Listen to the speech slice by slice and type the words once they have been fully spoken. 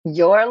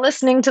You're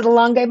listening to the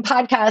Long Game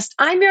Podcast.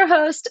 I'm your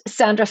host,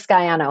 Sandra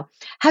Scaiano.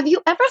 Have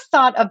you ever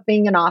thought of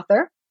being an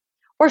author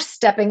or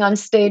stepping on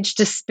stage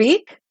to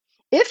speak?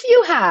 If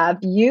you have,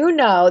 you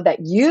know that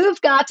you've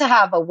got to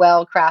have a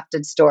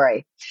well-crafted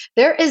story.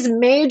 There is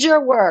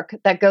major work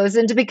that goes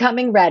into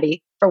becoming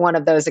ready for one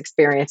of those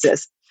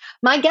experiences.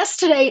 My guest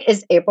today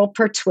is April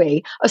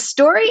Pertuis, a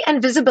story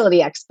and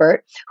visibility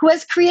expert who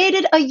has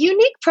created a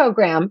unique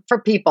program for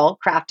people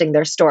crafting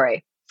their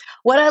story.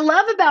 What I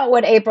love about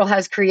what April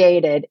has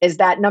created is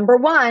that, number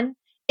one,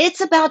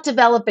 it's about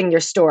developing your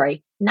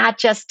story, not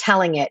just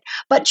telling it,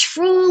 but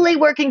truly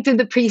working through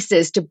the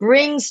pieces to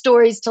bring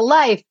stories to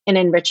life in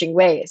enriching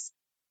ways.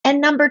 And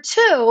number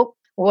two,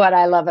 what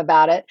I love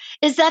about it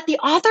is that the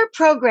author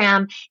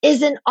program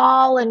is an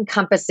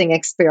all-encompassing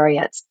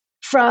experience.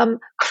 From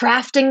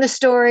crafting the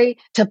story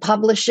to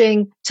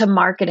publishing to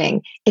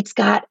marketing, it's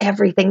got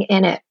everything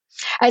in it.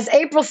 As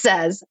April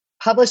says,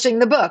 publishing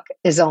the book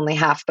is only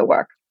half the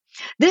work.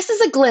 This is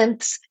a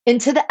glimpse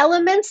into the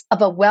elements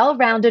of a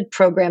well-rounded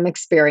program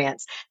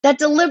experience that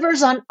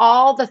delivers on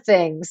all the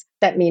things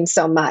that mean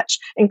so much,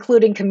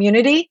 including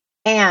community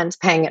and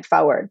paying it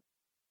forward.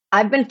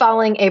 I've been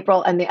following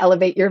April and the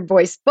Elevate Your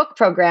Voice book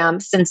program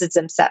since its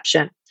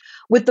inception.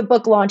 With the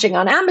book launching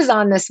on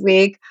Amazon this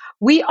week,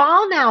 we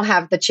all now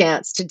have the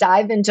chance to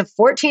dive into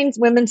 14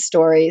 women's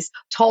stories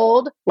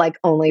told like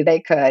only they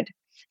could,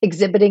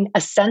 exhibiting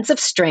a sense of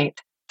strength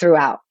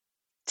throughout.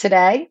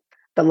 Today,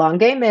 the long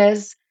game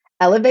is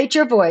Elevate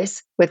Your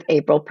Voice with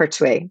April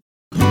Pertuis.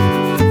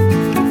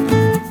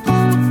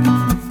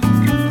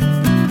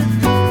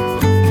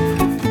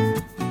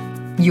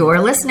 You're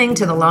listening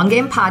to the Long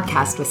Game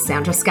Podcast with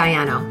Sandra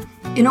Scaiano.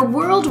 In a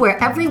world where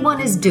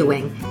everyone is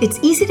doing, it's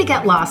easy to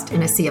get lost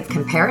in a sea of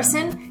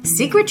comparison,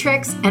 secret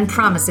tricks, and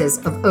promises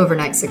of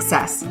overnight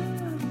success.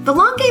 The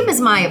long game is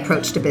my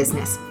approach to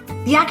business,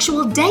 the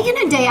actual day in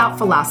and day out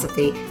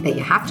philosophy that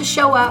you have to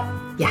show up,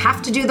 you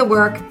have to do the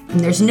work, and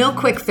there's no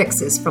quick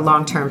fixes for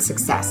long-term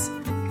success.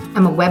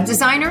 I'm a web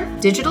designer,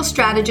 digital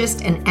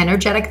strategist, and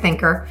energetic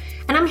thinker,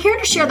 and I'm here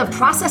to share the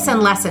process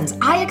and lessons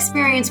I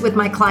experience with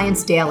my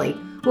clients daily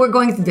who are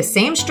going through the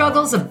same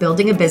struggles of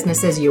building a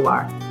business as you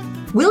are.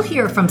 We'll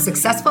hear from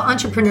successful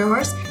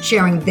entrepreneurs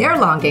sharing their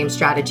long game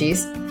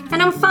strategies,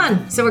 and I'm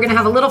fun, so we're going to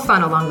have a little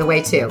fun along the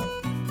way too.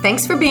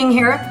 Thanks for being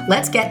here.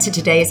 Let's get to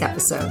today's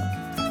episode.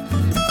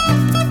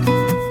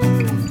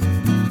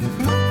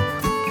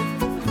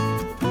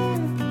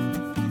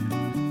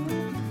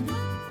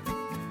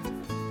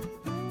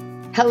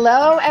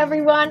 Hello,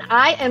 everyone.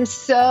 I am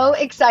so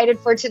excited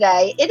for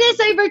today. It is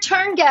a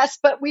return guest,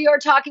 but we are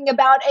talking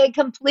about a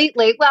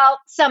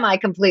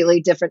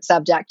semi-completely different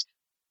subject.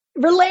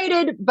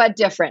 Related, but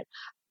different.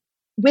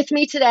 With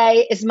me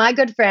today is my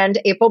good friend,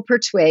 April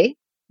Pertuis.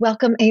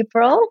 Welcome,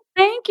 April.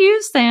 Thank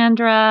you,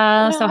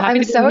 Sandra. So happy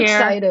to be here. I'm so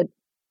excited.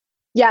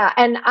 Yeah,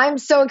 and I'm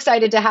so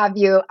excited to have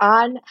you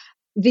on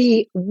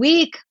the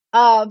week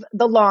of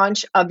the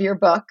launch of your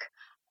book.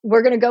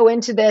 We're going to go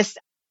into this.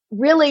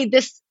 Really,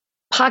 this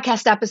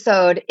podcast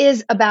episode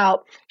is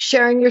about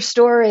sharing your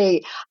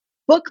story,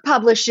 book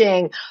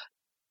publishing,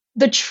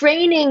 the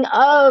training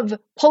of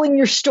pulling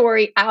your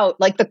story out,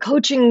 like the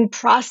coaching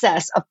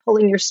process of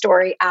pulling your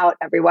story out,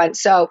 everyone.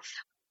 So,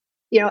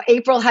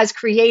 April has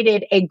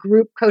created a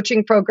group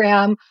coaching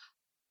program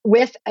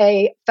with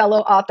a fellow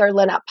author,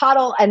 Lynette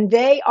Pottle, and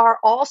they are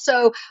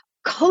also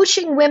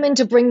coaching women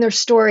to bring their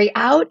story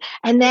out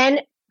and then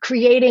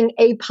creating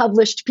a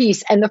published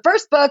piece. And the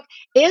first book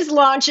is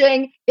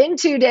launching in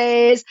 2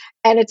 days,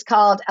 and it's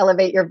called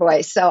Elevate Your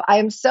Voice. So I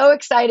am so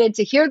excited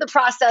to hear the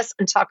process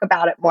and talk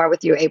about it more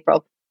with you,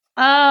 April.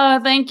 Oh,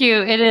 thank you.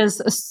 It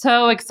is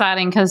so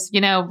exciting because,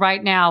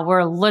 right now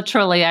we're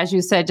literally, as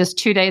you said, just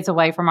 2 days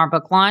away from our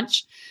book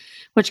launch,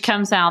 which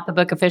comes out. The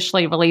book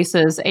officially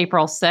releases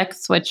April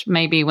 6th, which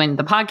may be when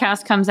the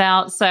podcast comes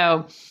out.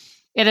 So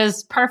it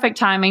is perfect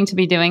timing to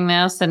be doing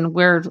this. And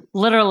we're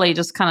literally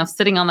just kind of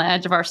sitting on the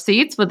edge of our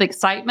seats with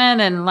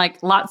excitement and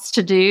like lots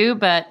to do.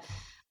 But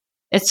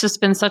it's just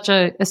been such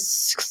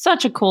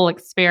a cool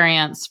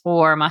experience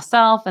for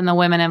myself and the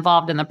women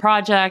involved in the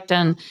project.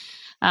 And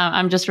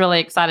I'm just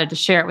really excited to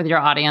share it with your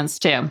audience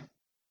too.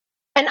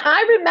 And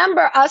I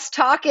remember us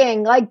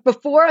talking like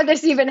before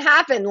this even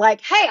happened,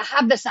 like, hey, I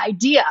have this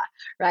idea,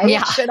 right?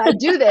 Yeah. Should I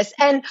do this?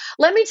 And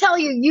let me tell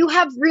you, you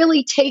have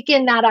really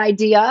taken that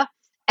idea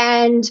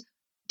and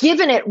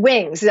given it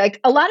wings. Like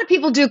a lot of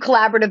people do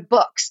collaborative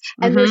books,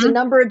 and there's a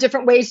number of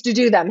different ways to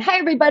do them. Hey,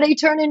 everybody,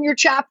 turn in your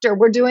chapter.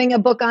 We're doing a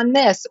book on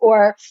this.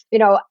 Or,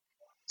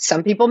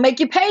 some people make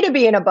you pay to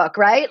be in a book,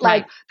 right?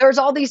 Like there's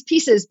all these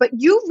pieces, but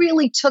you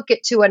really took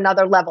it to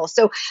another level.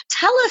 So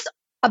tell us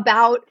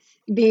about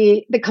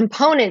the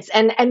components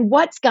and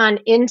what's gone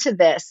into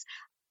this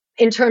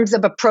in terms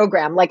of a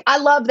program. Like I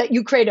love that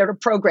you created a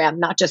program,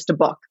 not just a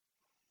book.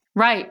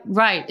 Right.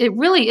 It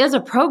really is a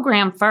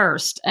program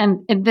first.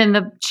 And then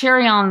the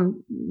cherry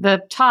on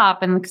the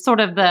top and sort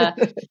of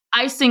the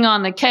icing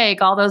on the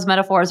cake, all those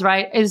metaphors,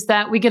 right, is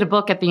that we get a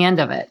book at the end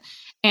of it.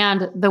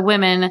 And the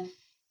women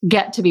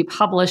get to be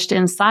published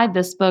inside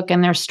this book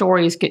and their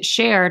stories get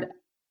shared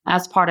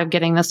as part of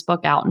getting this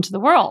book out into the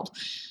world.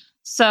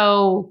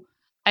 So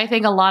I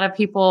think a lot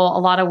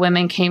of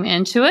women came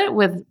into it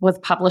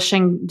with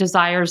publishing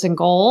desires and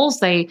goals.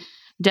 They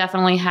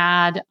definitely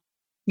had,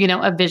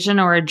 a vision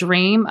or a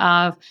dream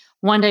of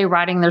one day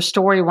writing their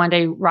story, one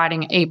day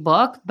writing a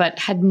book, but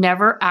had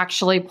never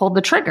actually pulled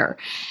the trigger.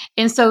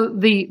 And so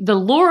the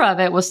lure of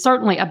it was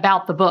certainly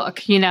about the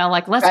book,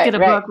 let's get a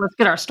book, let's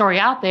get our story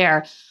out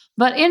there.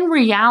 But in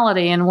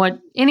reality, and what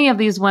any of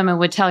these women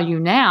would tell you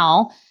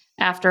now,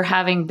 after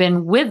having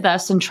been with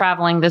us and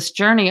traveling this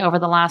journey over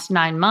the last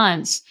 9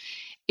 months,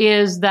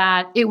 is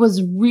that it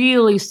was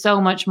really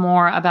so much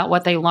more about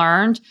what they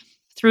learned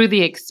through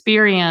the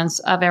experience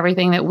of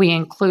everything that we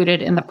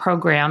included in the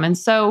program. And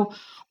so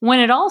when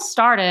it all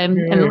started,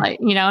 and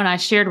I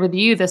shared with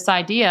you this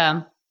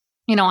idea,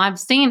 I've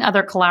seen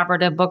other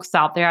collaborative books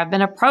out there. I've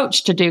been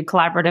approached to do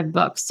collaborative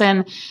books,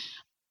 and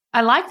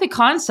I like the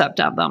concept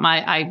of them.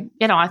 I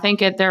think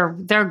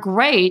they're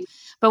great.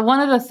 But one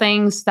of the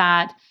things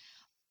that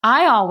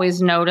I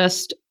always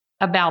noticed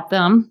about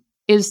them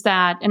is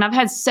that, and I've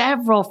had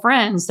several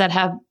friends that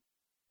have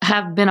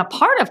been a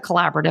part of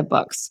collaborative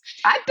books.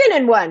 I've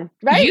been in one,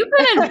 right?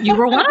 You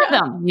were one of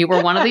them. You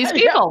were one of these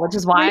people, which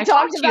is why I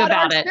talked to you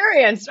about it.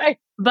 Experience, right?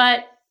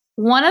 But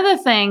one of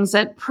the things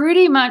that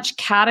pretty much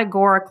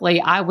categorically,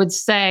 I would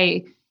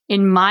say,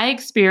 in my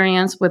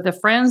experience with the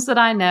friends that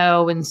I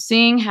know and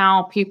seeing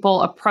how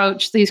people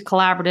approach these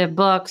collaborative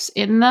books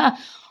in the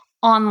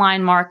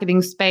online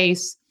marketing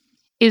space,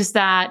 is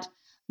that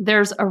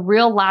there's a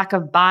real lack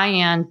of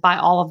buy-in by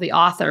all of the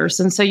authors.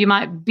 And so you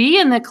might be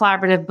in the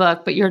collaborative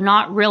book, but you're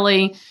not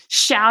really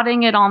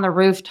shouting it on the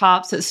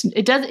rooftops.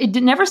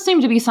 It never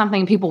seemed to be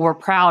something people were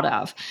proud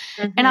of.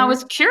 Mm-hmm. And I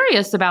was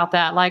curious about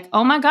that. Like,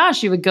 oh my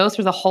gosh, you would go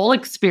through the whole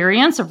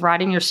experience of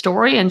writing your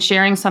story and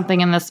sharing something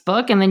in this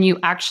book, and then you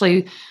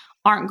actually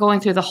aren't going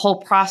through the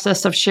whole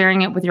process of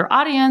sharing it with your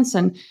audience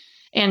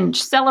and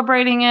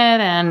celebrating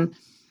it and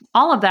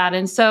all of that.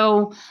 And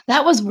so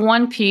that was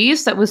one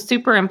piece that was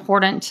super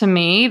important to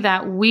me,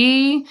 that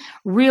we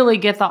really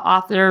get the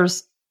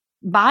authors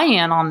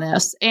buy-in on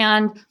this.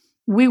 And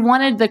we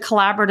wanted the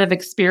collaborative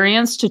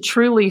experience to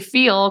truly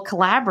feel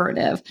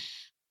collaborative.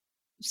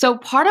 So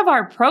part of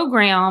our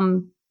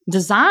program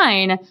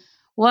design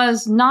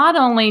was not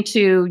only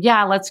to,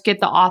 let's get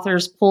the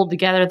authors pulled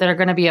together that are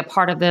going to be a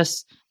part of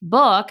this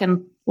book,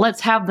 and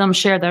let's have them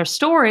share their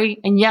story.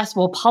 And yes,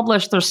 we'll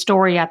publish their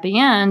story at the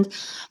end,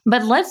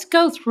 but let's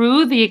go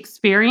through the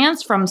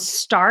experience from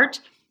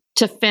start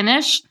to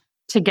finish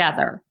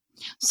together.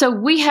 So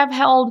we have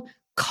held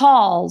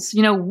calls,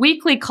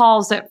 weekly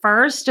calls at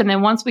first. And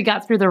then once we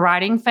got through the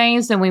writing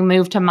phase, then we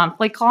moved to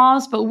monthly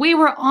calls. But we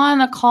were on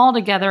a call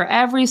together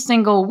every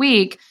single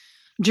week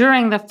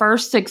during the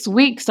first 6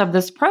 weeks of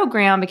this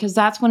program, because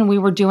that's when we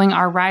were doing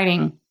our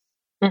writing.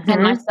 Mm-hmm.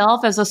 And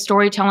myself, as a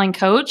storytelling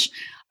coach,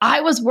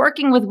 I was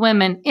working with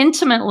women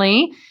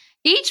intimately.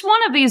 Each one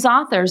of these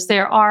authors,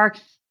 there are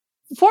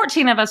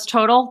 14 of us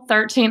total,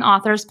 13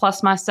 authors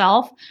plus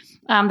myself,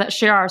 that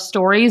share our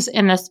stories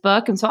in this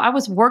book. And so I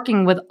was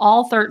working with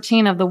all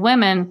 13 of the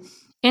women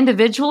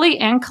individually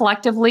and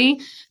collectively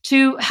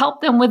to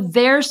help them with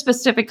their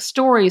specific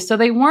stories. So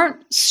they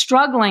weren't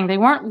struggling. They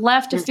weren't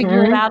left to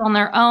figure it out on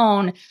their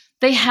own.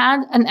 They had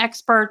an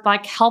expert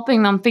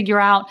helping them figure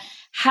out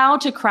how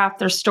to craft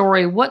their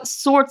story, what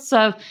sorts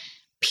of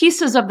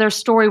pieces of their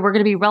story were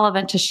going to be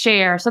relevant to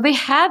share. So they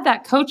had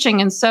that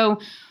coaching. And so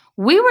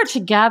we were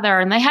together,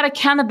 and they had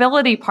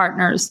accountability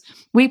partners.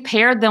 We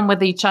paired them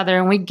with each other,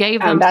 and we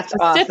gave them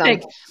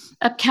specific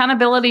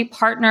accountability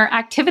partner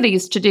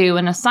activities to do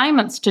and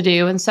assignments to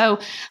do. And so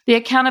the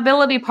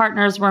accountability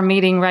partners were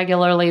meeting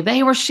regularly.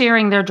 They were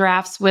sharing their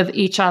drafts with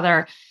each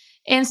other.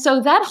 And so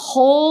that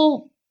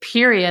whole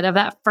period of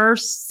that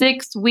first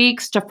 6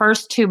 weeks to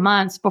first 2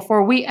 months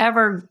before we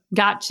ever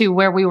got to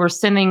where we were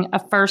sending a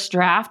first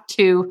draft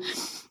to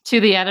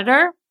the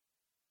editor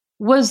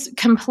was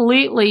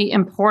completely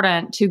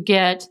important to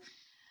get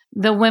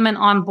the women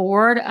on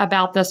board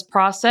about this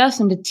process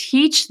and to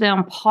teach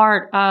them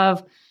part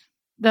of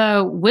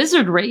the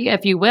wizardry,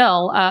 if you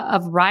will,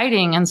 of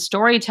writing and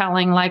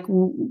storytelling.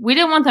 We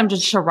didn't want them to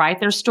just write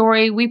their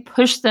story. We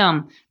pushed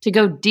them to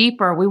go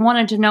deeper. We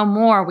wanted to know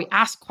more. We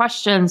asked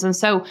questions. And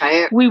so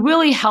we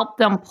really helped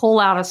them pull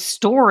out a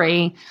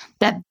story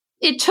that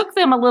it took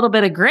them a little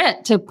bit of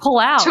grit to pull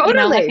out.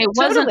 Totally. It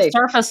wasn't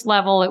surface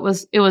level. It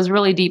was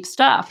really deep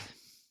stuff.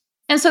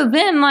 And so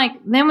then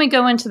we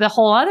go into the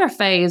whole other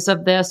phase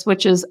of this,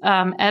 which is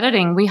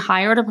editing. We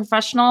hired a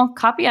professional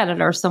copy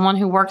editor, someone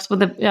who works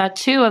with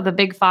two of the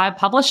big 5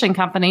 publishing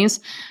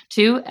companies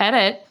to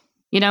edit,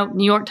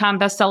 New York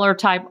Times bestseller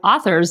type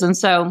authors. And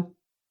so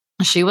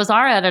she was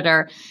our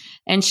editor.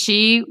 And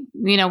she,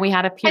 we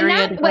had a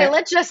period.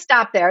 Let's just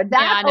stop there.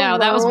 That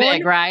was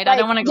big, right? I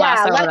don't want to gloss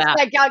over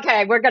that.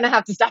 Okay, we're going to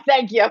have to stop.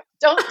 Thank you.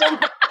 Don't.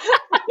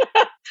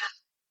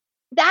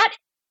 That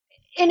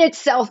in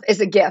itself is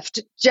a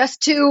gift.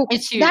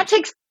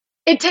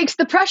 It takes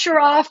the pressure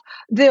off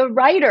the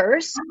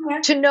writers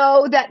to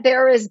know that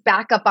there is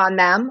backup on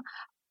them.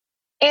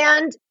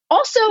 And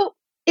also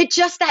it's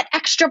just that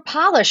extra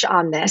polish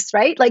on this,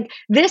 right? Like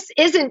this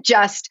isn't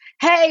just,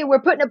 hey,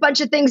 we're putting a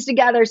bunch of things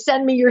together,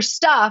 send me your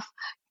stuff.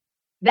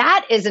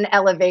 That is an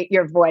elevate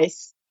your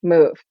voice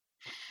move.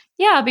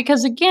 Yeah,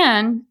 because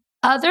again,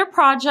 other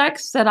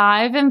projects that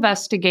I've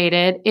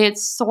investigated,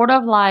 it's sort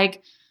of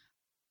like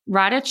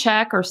write a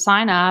check or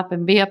sign up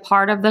and be a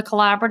part of the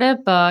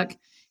collaborative book.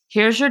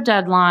 Here's your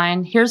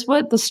deadline. Here's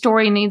what the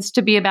story needs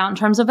to be about in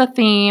terms of a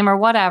theme or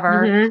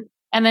whatever. Mm-hmm.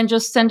 And then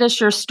just send us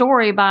your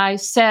story by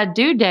said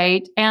due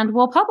date and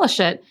we'll publish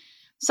it.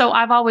 So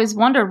I've always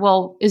wondered,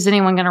 well, is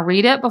anyone going to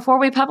read it before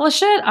we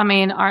publish it? I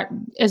mean,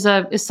 is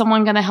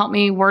someone going to help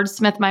me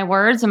wordsmith my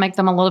words and make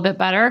them a little bit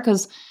better?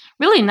 Because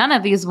really none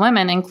of these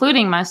women,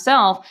 including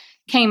myself,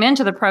 came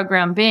into the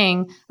program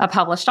being a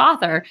published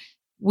author.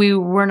 We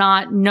were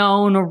not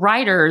known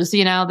writers.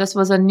 This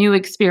was a new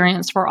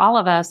experience for all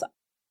of us.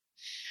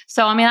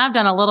 So, I mean, I've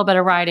done a little bit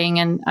of writing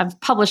and I've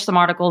published some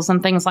articles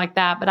and things like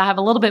that, but I have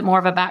a little bit more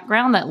of a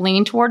background that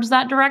leaned towards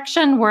that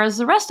direction, whereas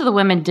the rest of the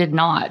women did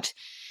not.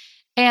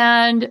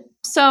 And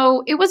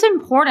so it was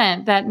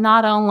important that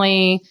not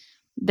only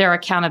their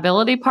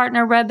accountability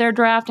partner read their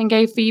draft and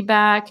gave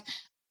feedback,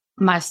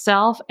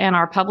 myself and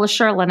our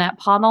publisher, Lynette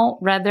Pottle,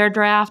 read their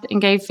draft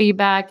and gave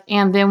feedback.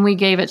 And then we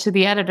gave it to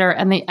the editor,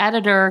 and the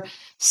editor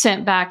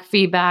sent back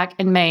feedback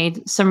and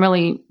made some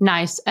really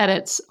nice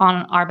edits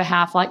on our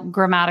behalf, like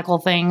grammatical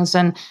things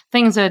and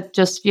things that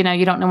just, you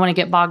don't want to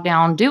get bogged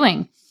down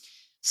doing.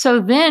 So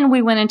then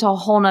we went into a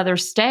whole nother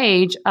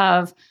stage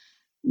of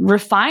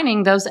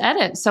refining those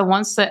edits. So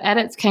once the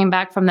edits came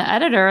back from the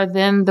editor,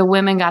 then the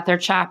women got their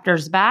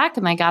chapters back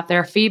and they got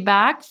their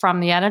feedback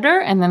from the editor.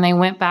 And then they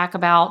went back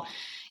about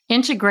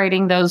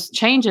integrating those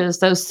changes,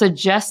 those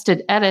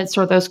suggested edits,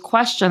 or those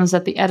questions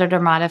that the editor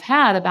might have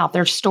had about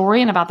their story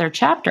and about their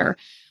chapter,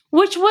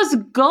 which was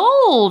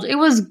gold. It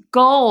was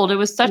gold. It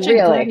was such a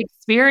great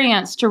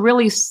experience to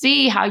really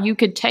see how you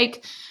could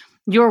take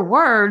your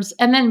words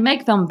and then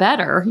make them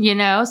better,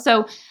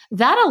 So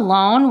that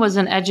alone was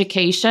an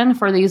education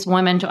for these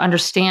women to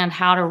understand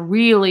how to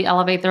really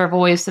elevate their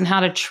voice and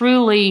how to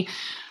truly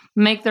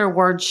make their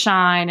words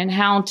shine and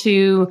how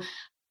to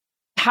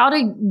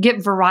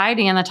get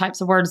variety in the types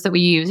of words that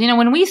we use.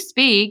 When we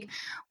speak,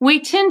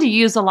 we tend to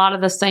use a lot of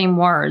the same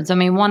words. I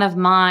mean, one of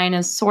mine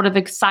is sort of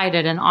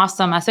excited and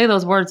awesome. I say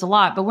those words a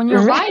lot, but when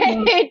you're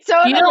writing,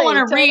 you don't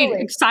want to read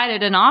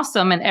excited and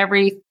awesome in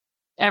every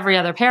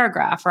other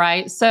paragraph,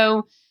 right?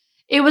 So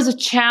it was a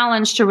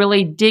challenge to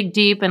really dig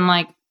deep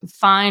and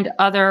find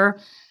other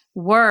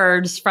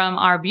words from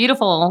our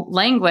beautiful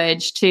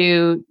language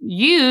to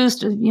use,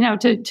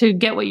 to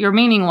get what your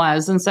meaning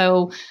was. And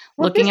so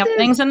looking up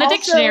things in the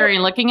dictionary,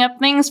 looking up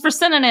things for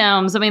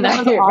synonyms. I mean,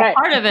 that was all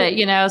part of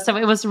it, so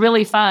it was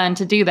really fun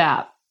to do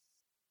that.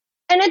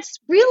 And it's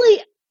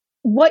really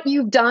what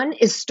you've done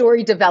is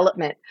story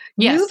development.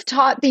 Yes. You've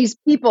taught these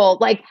people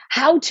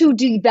how to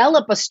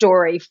develop a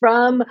story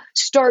from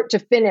start to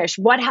finish,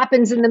 what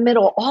happens in the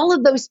middle, all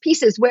of those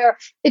pieces where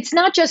it's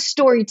not just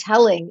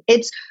storytelling,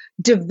 it's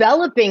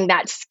developing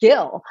that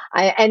skill.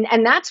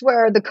 And that's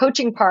where the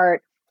coaching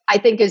part, I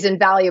think, is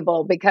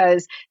invaluable,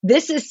 because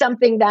this is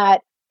something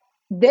that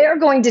they're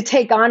going to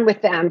take on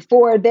with them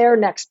for their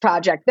next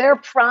project. They're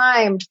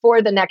primed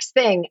for the next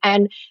thing.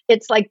 And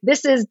it's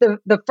this is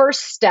the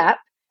first step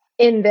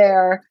in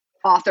their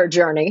author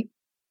journey.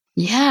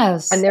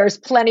 Yes. And there's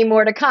plenty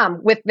more to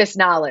come with this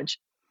knowledge.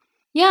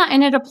 Yeah.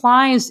 And it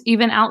applies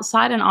even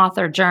outside an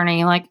author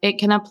journey. It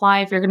can apply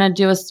if you're going to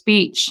do a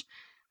speech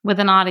with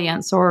an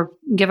audience or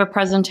give a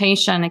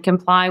presentation. It can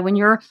apply when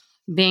you're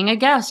being a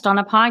guest on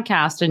a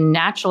podcast, and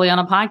naturally on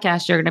a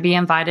podcast, you're going to be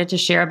invited to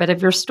share a bit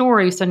of your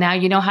story. So now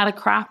you know how to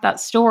craft that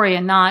story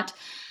and not,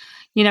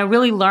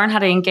 really learn how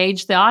to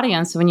engage the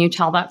audience when you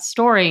tell that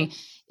story.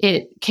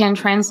 It can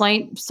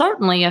translate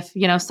certainly if,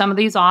 some of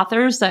these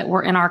authors that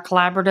were in our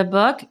collaborative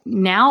book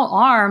now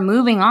are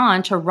moving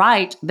on to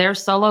write their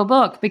solo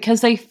book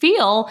because they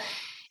feel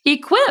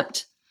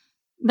equipped.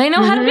 They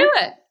know how to do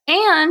it.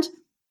 And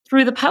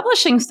through the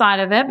publishing side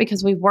of it,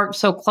 because we've worked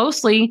so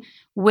closely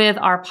with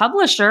our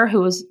publisher,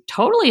 who was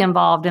totally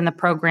involved in the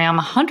program,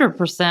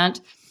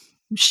 100%,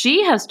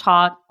 she has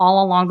taught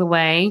all along the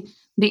way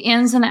the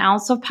ins and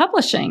outs of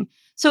publishing.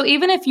 So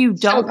even if you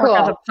don't work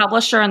with a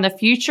publisher in the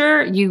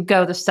future, you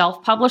go the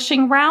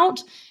self-publishing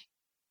route,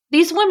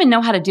 these women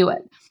know how to do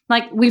it.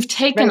 We've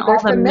taken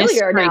all the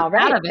mystery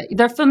out of it.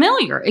 They're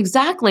familiar,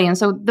 exactly. And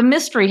so the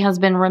mystery has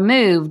been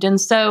removed. And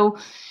so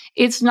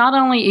it's not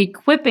only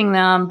equipping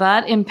them,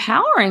 but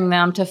empowering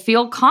them to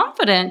feel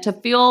confident, to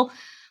feel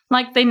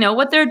like they know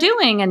what they're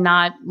doing and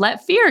not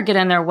let fear get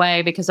in their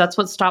way, because that's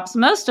what stops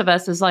most of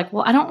us is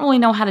well, I don't really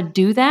know how to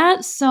do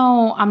that, so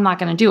I'm not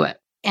going to do it.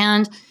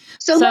 And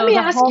so let me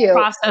ask you, the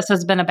whole process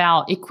has been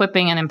about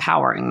equipping and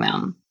empowering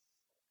them.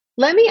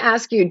 Let me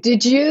ask you,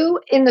 did you,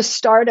 in the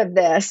start of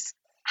this,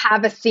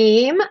 have a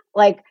theme?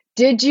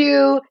 Did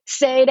you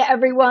say to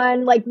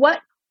everyone,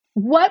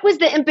 what was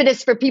the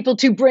impetus for people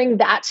to bring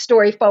that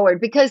story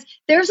forward? Because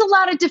there's a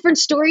lot of different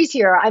stories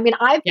here. I mean,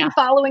 I've been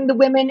following the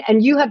women,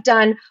 and you have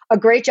done a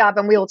great job.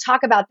 And we will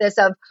talk about this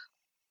of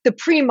the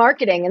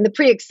pre-marketing and the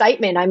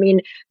pre-excitement. I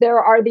mean, there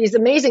are these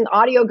amazing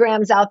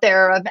audiograms out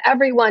there of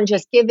everyone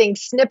just giving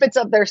snippets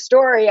of their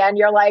story. And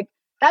you're like,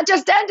 that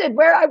just ended,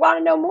 where I want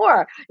to know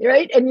more,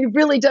 right? And you've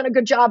really done a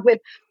good job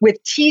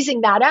with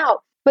teasing that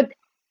out. But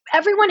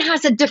everyone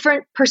has a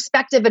different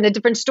perspective and a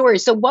different story.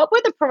 So what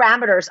were the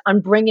parameters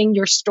on bringing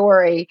your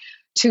story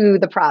to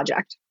the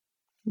project?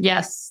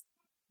 Yes.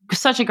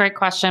 Such a great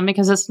question,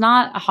 because it's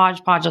not a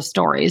hodgepodge of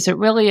stories. It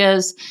really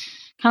is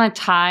kind of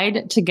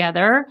tied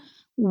together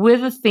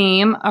with a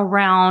theme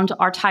around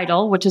our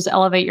title, which is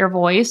Elevate Your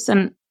Voice.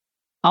 And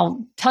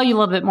I'll tell you a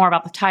little bit more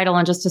about the title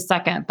in just a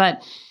second.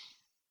 But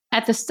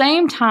at the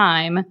same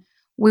time,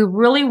 we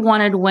really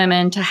wanted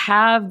women to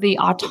have the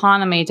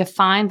autonomy to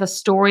find the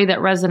story that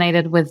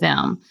resonated with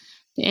them.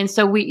 And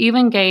so we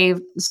even gave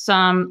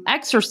some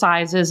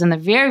exercises in the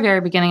very,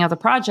 very beginning of the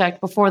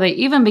project before they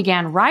even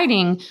began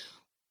writing.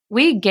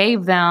 We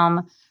gave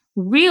them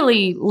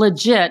really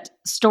legit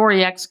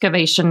story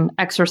excavation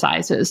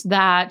exercises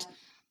that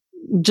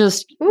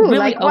just really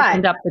like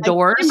opened up the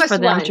doors for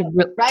them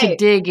to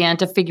dig in,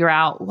 to figure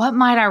out, what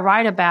might I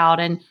write about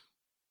and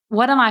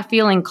what am I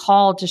feeling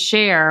called to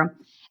share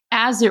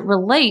as it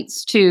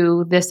relates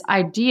to this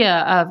idea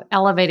of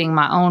elevating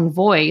my own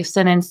voice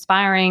and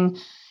inspiring,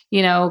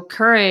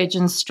 courage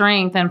and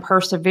strength and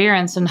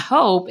perseverance and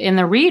hope in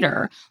the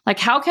reader. Like,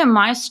 how can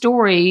my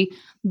story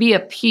be a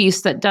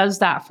piece that does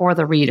that for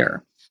the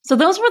reader? So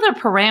those were the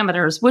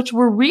parameters, which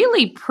were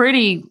really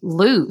pretty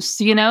loose.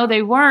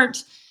 They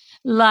weren't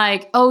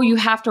like, oh, you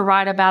have to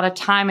write about a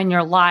time in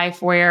your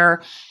life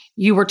where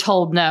you were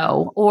told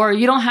no, or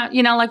you don't have,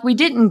 like, we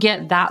didn't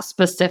get that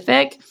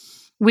specific.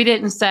 We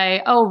didn't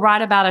say, oh,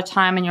 write about a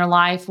time in your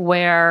life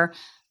where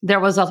there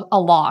was a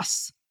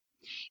loss.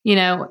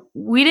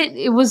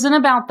 It wasn't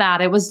about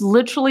that. It was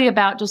literally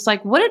about just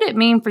like, what did it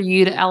mean for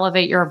you to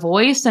elevate your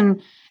voice?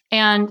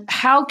 And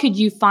how could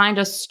you find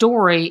a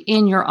story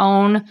in your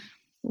own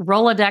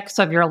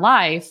Rolodex of your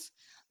life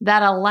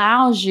that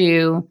allows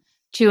you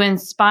to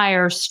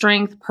inspire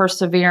strength,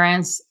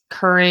 perseverance,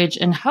 courage,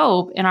 and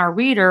hope in our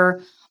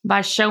reader by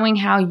showing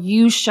how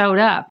you showed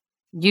up.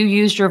 You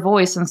used your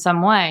voice in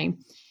some way.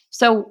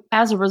 So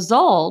as a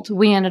result,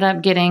 we ended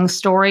up getting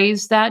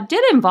stories that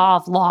did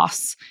involve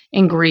loss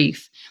and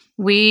grief.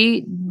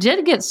 We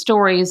did get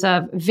stories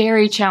of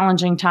very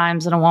challenging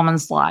times in a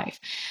woman's life.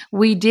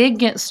 We did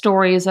get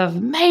stories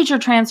of major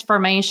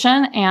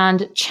transformation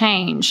and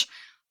change,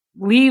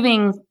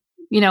 leaving,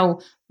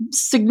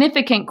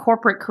 significant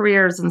corporate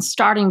careers and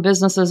starting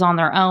businesses on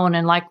their own,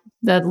 and like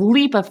the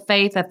leap of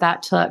faith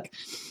that took.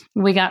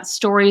 We got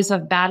stories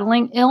of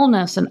battling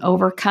illness and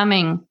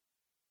overcoming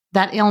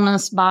that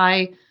illness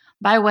by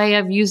way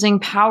of using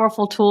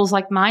powerful tools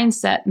like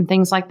mindset and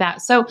things like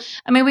that. So,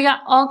 we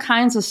got all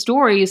kinds of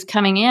stories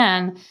coming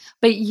in,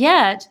 but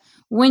yet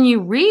when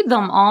you read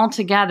them all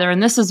together,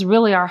 and this is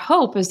really our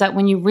hope, is that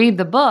when you read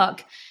the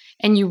book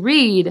and you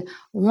read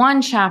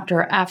one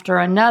chapter after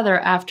another,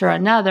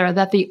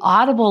 that the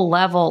audible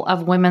level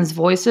of women's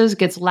voices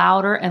gets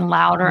louder and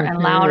louder and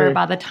louder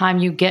by the time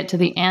you get to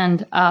the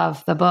end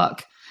of the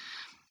book.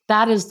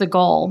 That is the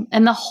goal.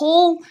 And the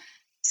whole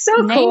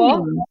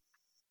cool.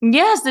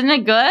 Yes, isn't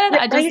it good?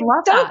 I just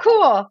love that. So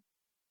cool.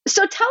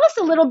 So tell us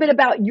a little bit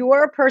about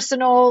your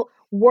personal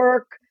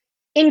work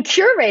in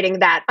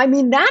curating that.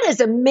 That is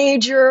a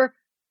major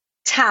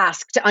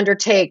task to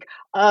undertake,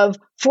 of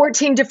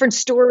 14 different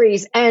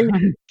stories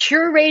and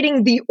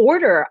curating the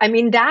order.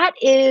 That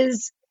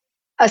is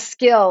a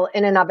skill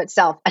in and of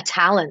itself, a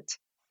talent.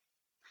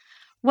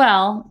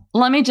 Well,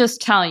 let me just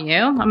tell you,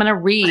 I'm going to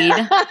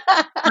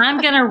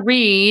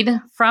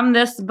read from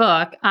this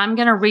book. I'm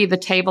going to read the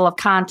table of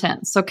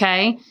contents.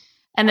 Okay.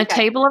 And the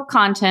table of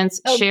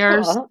contents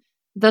shares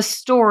the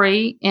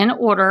story in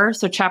order.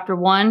 So chapter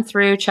 1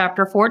 through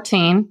chapter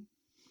 14,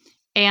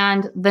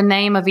 and the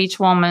name of each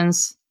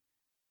woman's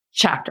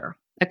chapter.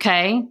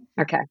 Okay.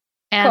 Okay.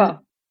 And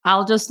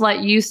I'll just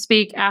let you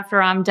speak after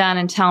I'm done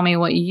and tell me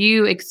what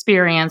you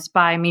experienced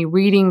by me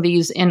reading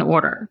these in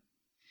order.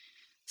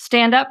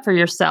 Stand up for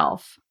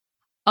yourself.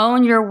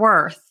 Own your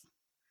worth.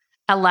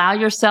 Allow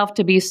yourself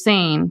to be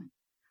seen.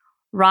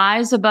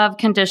 Rise above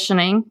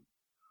conditioning.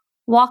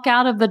 Walk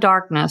out of the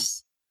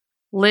darkness.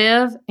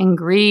 Live and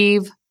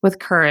grieve with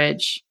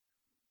courage.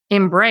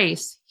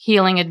 Embrace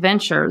healing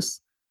adventures.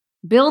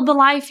 Build the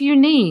life you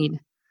need.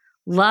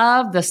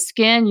 Love the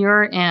skin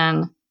you're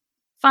in.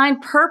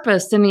 Find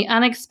purpose in the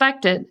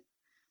unexpected.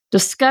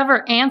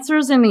 Discover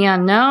answers in the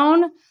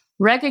unknown.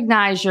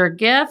 Recognize your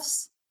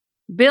gifts.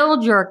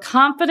 Build your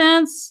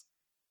confidence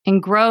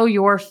and grow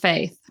your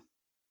faith.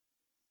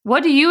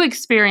 What do you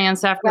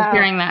experience after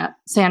hearing that,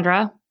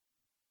 Sandra?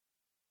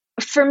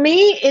 For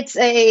me,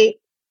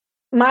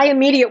 my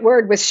immediate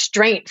word was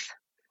strength.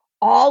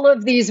 All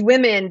of these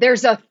women,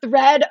 there's a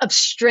thread of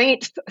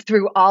strength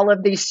through all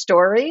of these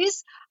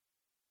stories,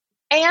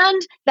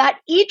 and that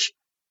each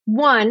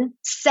one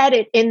said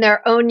it in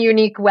their own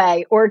unique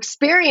way or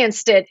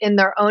experienced it in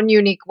their own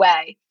unique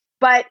way.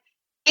 But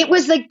it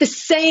was like the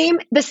same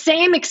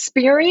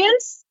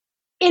experience,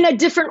 in a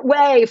different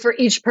way for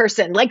each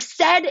person, like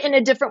said in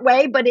a different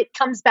way, but it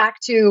comes back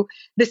to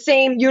the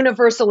same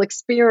universal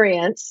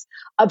experience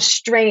of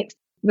strength.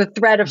 The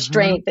thread of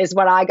strength is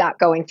what I got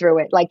going through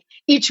it. Like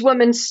each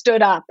woman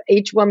stood up,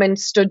 each woman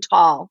stood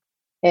tall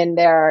in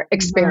their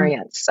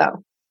experience.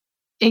 So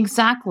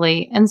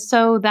exactly. And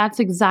so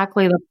that's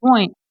exactly the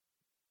point.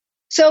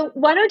 So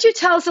why don't you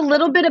tell us a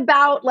little bit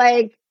about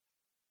like,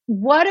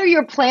 what are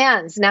your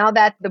plans now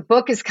that the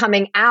book is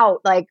coming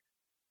out? Like,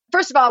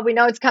 first of all, we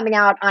know it's coming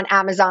out on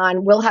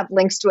Amazon. We'll have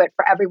links to it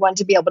for everyone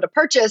to be able to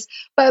purchase.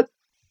 But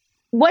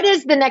what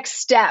is the next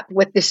step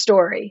with the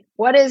story?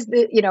 What is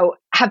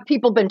have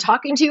people been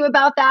talking to you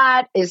about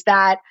that? Is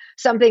that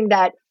something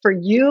that for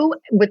you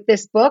with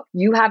this book,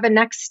 you have a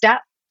next step?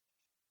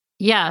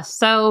 Yeah.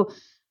 So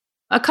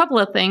a couple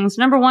of things.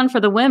 Number one, for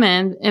the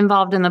women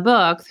involved in the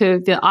book, who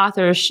the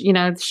authors,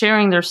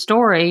 sharing their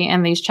story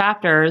in these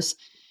chapters,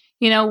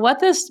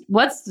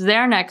 what's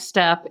their next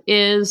step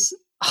is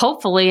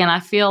hopefully, and I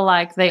feel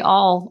like they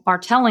all are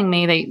telling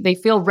me they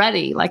feel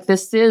ready. Like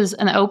this is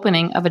an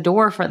opening of a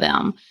door for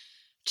them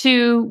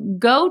to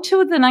go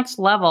to the next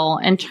level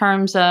in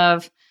terms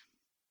of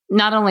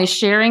not only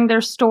sharing their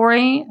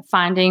story,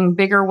 finding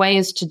bigger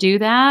ways to do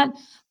that,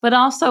 but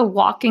also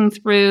walking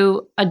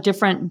through a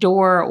different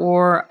door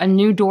or a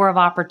new door of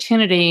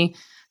opportunity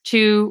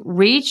to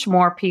reach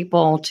more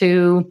people,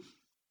 to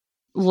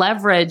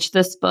leverage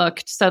this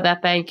book so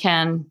that they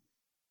can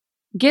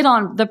get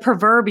on the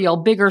proverbial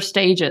bigger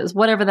stages,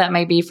 whatever that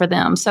may be for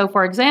them. So,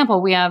 for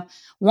example, we have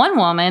one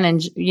woman,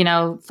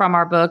 and from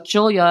our book,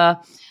 Julia,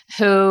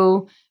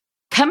 who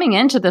coming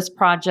into this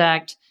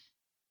project,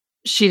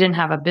 she didn't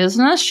have a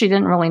business. She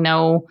didn't really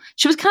know.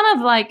 She was kind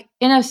of like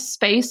in a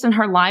space in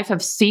her life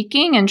of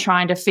seeking and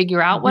trying to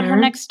figure out what her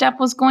next step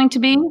was going to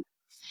be.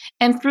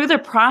 And through the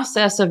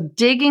process of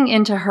digging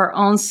into her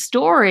own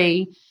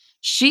story,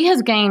 she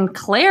has gained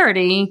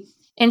clarity,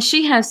 and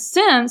she has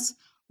since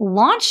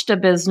launched a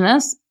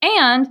business,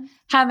 and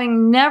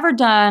having never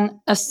done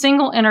a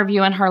single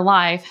interview in her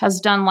life, has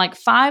done like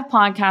 5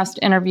 podcast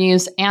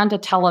interviews and a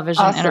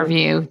television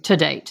interview to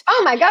date.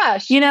 Oh my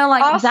gosh.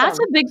 That's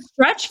a big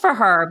stretch for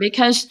her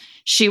because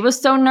she was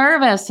so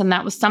nervous, and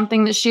that was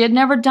something that she had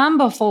never done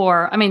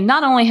before. I mean,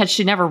 not only had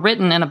she never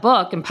written in a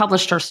book and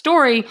published her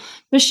story,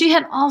 but she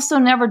had also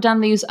never done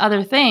these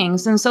other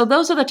things. And so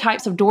those are the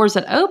types of doors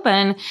that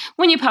open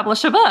when you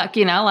publish a book,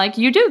 like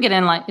you do get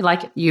in,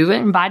 like you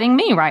inviting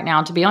me right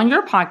now to be on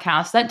your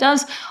podcast. That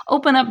does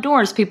open up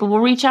doors. People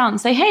will reach out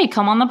and say, hey,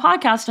 come on the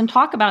podcast and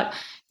talk about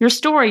your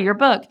story, your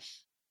book.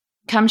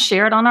 Come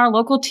share it on our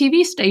local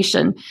TV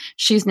station.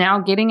 She's now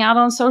getting out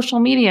on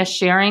social media,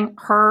 sharing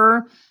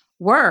her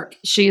work.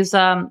 She's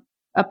a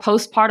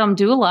postpartum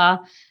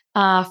doula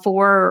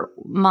for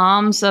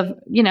moms of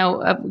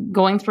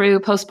going through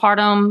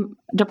postpartum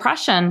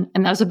depression.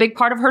 And that was a big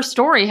part of her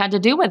story, had to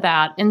do with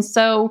that. And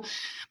so,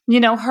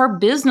 her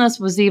business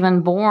was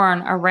even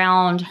born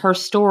around her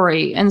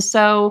story. And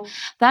so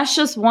that's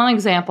just one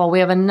example. We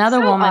have another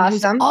woman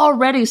who's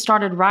already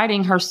started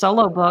writing her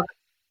solo book.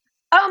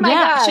 Oh my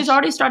gosh. She's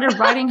already started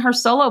writing her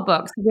solo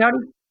books. We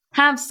already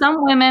have some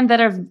women that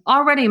have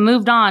already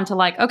moved on to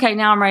like, okay,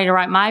 now I'm ready to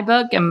write my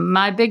book and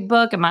my big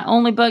book and my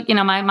only book,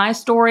 my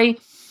story.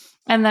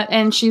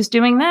 And she's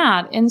doing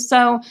that. And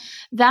so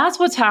that's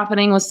what's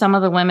happening with some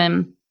of the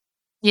women,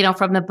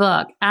 from the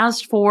book.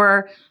 As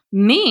for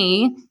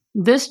me,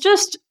 this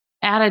just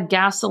added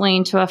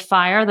gasoline to a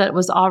fire that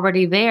was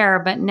already there.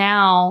 But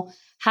now,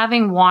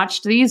 having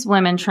watched these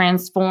women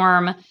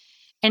transform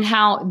and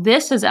how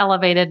this has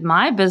elevated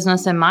my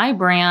business and my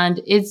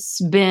brand, it's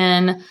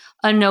been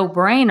a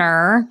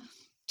no-brainer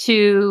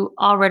to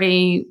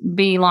already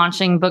be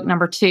launching book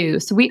number 2.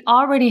 So we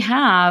already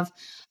have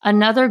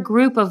another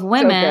group of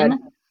women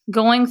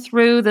going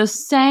through the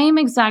same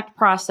exact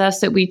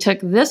process that we took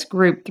this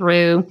group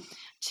through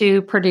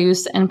to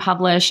produce and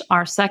publish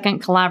our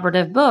second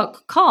collaborative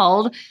book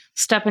called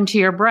Step Into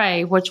Your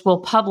Brave, which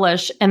we'll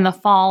publish in the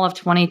fall of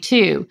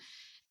 22.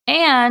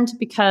 And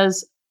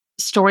because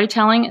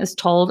storytelling is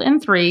told in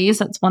 3s.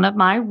 That's one of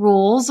my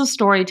rules of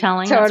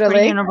storytelling. Totally. That's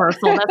pretty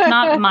universal. That's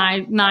not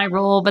my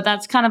rule, but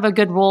that's kind of a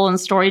good rule in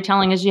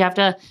storytelling is you have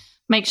to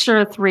make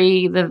sure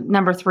the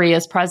number 3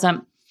 is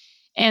present.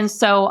 And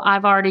so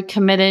I've already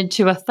committed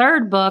to a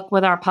 3rd book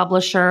with our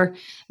publisher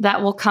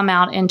that will come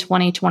out in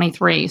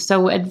 2023.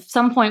 So at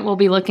some point we'll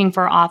be looking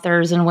for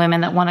authors and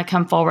women that want to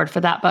come forward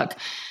for that book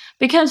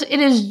because it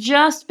has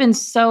just been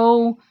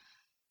so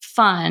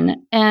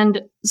fun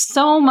and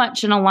so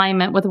much in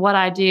alignment with what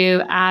I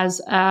do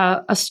as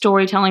a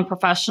storytelling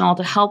professional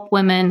to help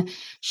women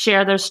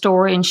share their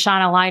story and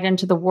shine a light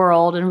into the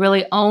world and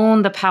really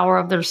own the power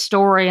of their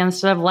story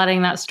instead of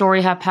letting that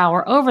story have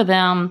power over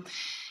them.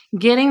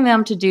 Getting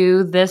them to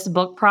do this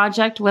book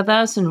project with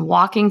us and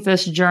walking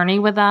this journey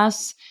with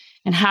us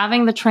and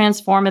having the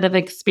transformative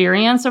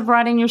experience of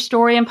writing your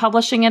story and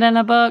publishing it in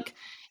a book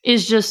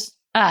is just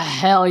a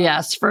hell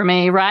yes for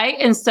me, right?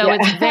 And so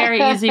it's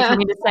very easy for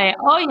me to say,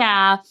 oh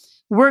yeah,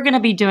 we're going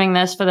to be doing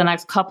this for the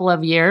next couple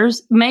of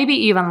years, maybe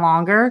even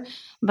longer.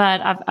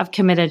 But I've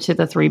committed to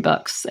the 3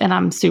 books, and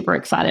I'm super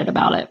excited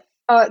about it.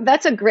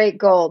 That's a great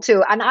goal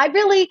too. And I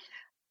really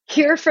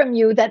hear from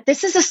you that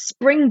this is a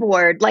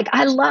springboard. Like,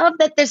 I love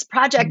that this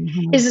project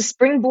is a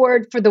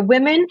springboard for the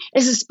women,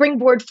 is a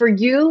springboard for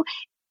you.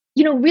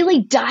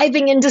 Really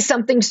diving into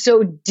something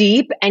so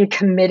deep and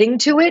committing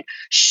to it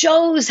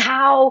shows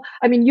how,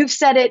 you've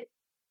said it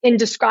in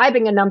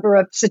describing a number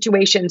of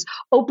situations,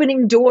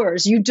 opening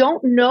doors. You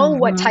don't know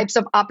what types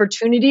of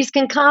opportunities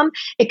can come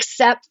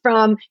except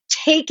from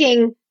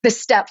taking the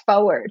step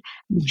forward,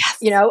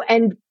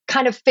 and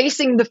kind of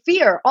facing the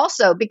fear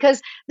also,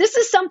 because this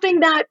is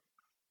something that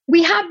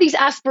we have these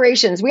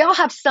aspirations. We all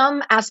have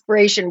some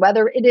aspiration,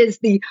 whether it is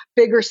the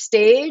bigger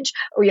stage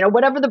or,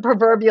 whatever the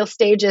proverbial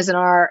stage is in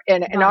our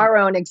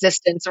own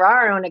existence or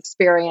our own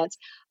experience.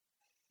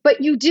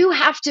 But you do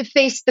have to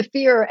face the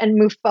fear and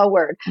move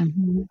forward.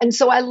 And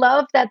so I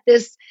love that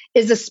this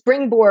is a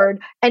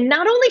springboard, and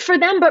not only for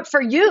them, but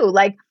for you.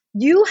 Like,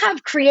 you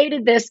have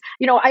created this.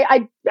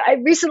 I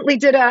recently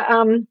did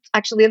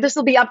actually, this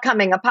will be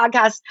upcoming, a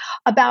podcast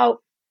about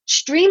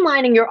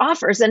streamlining your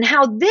offers and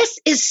how this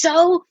is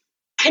so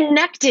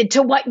connected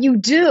to what you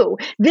do.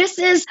 This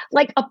is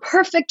like a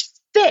perfect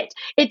fit.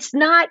 It's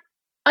not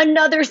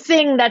another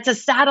thing that's a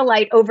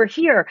satellite over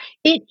here.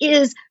 It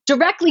is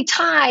directly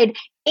tied,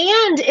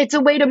 and it's a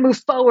way to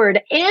move forward,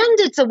 and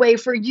it's a way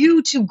for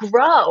you to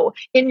grow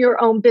in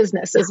your own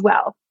business as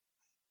well.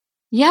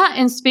 Yeah.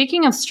 And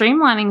speaking of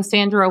streamlining,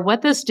 Sandra,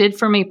 what this did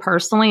for me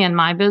personally in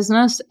my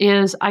business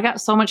is I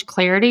got so much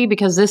clarity,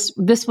 because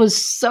this was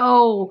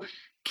so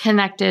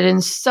connected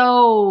and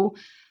so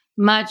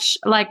much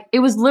like, it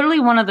was literally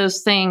one of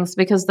those things,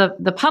 because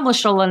the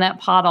publisher, Lynette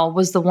Pottle,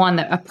 was the one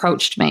that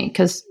approached me,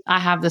 because I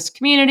have this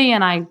community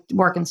and I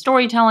work in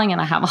storytelling,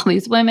 and I have all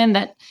these women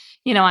that,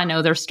 I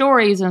know their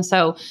stories. And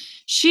so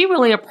she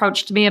really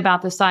approached me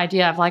about this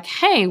idea of like,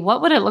 hey,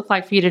 what would it look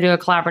like for you to do a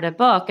collaborative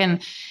book? And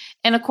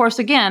of course,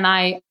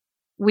 again,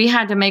 we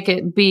had to make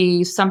it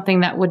be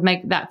something that would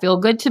make that feel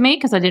good to me,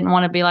 because I didn't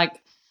want to be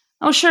like,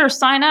 oh, sure,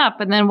 sign up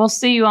and then we'll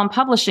see you on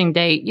publishing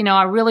date.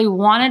 I really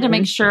wanted to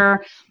make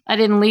sure I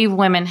didn't leave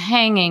women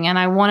hanging, and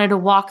I wanted to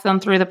walk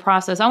them through the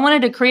process. I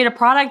wanted to create a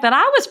product that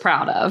I was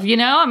proud of,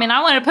 I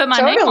wanted to put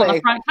my name on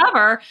the front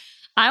cover.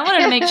 I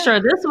wanted to make sure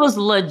this was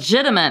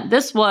legitimate.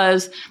 This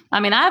was, I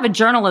have a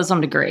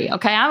journalism degree.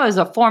 Okay. I was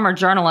a former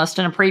journalist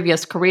in a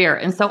previous career.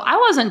 And so I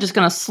wasn't just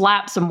going to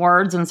slap some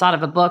words inside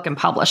of a book and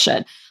publish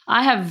it.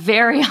 I have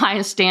very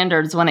high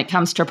standards when it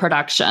comes to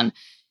production.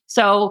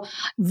 So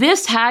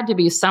this had to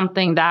be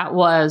something that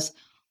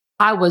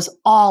I was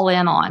all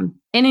in on.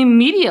 And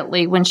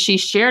immediately when she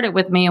shared it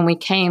with me and we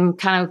kind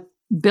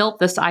of built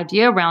this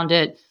idea around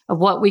it of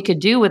what we could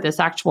do with this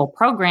actual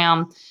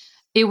program,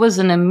 it was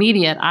an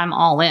immediate, I'm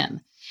all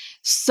in.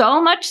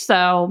 So much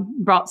so,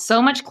 brought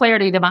so much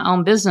clarity to my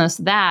own business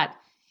that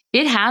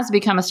it has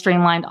become a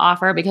streamlined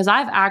offer, because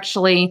I've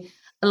actually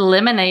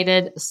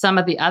eliminated some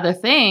of the other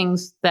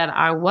things that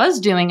I was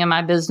doing in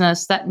my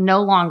business that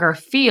no longer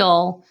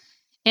feel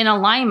in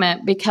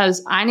alignment,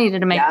 because I needed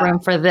to make room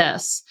for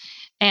this.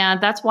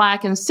 And that's why I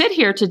can sit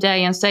here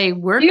today and say,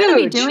 we're going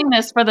to be doing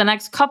this for the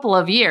next couple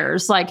of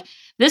years. Like,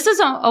 this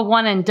isn't a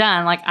one and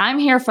done. Like, I'm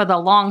here for the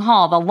long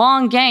haul, the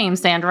long game,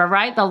 Sandra,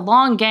 right? The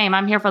long game.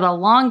 I'm here for the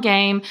long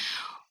game.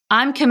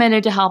 I'm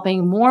committed to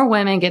helping more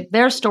women get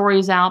their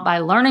stories out by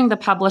learning the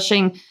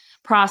publishing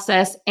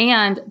process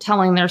and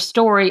telling their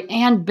story,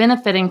 and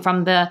benefiting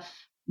from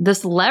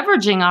this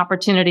leveraging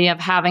opportunity of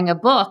having a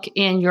book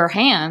in your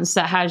hands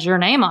that has your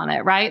name on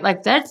it, right?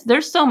 Like,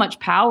 there's so much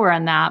power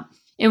in that.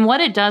 And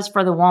what it does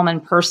for the woman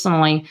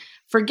personally,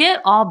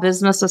 forget all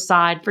business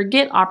aside,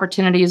 forget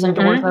opportunities and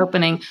doors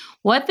opening.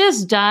 What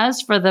this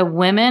does for the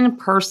women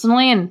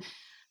personally, and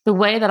the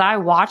way that I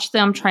watch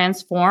them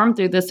transform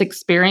through this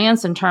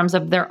experience in terms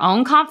of their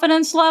own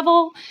confidence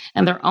level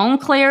and their own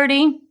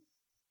clarity,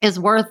 is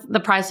worth the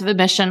price of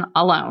admission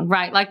alone,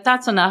 right? Like,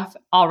 that's enough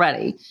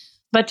already.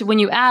 But when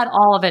you add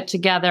all of it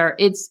together,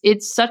 it's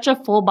such a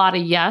full body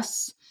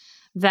yes,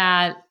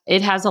 that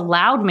it has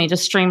allowed me to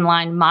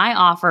streamline my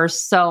offers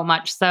so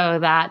much so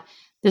that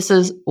this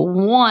is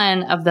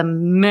one of the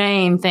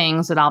main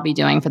things that I'll be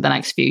doing for the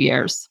next few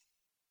years.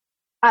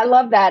 I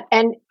love that.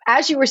 And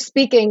as you were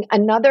speaking,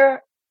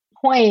 another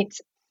point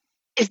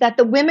is that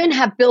the women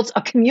have built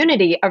a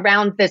community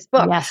around this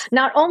book. Yes.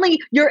 Not only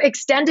your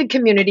extended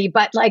community,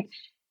 but like,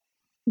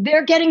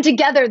 they're getting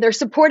together, they're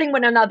supporting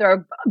one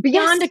another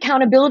beyond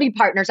accountability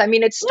partners.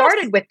 It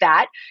started with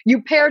that.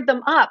 You paired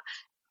them up.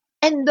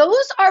 And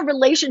those are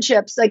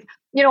relationships. Like,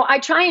 I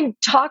try and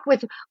talk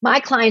with my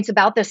clients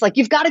about this. Like,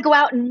 you've got to go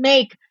out and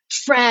make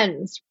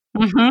friends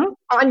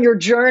on your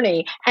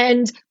journey.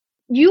 And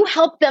you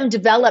help them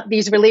develop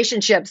these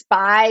relationships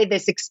by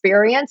this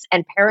experience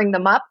and pairing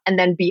them up, and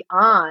then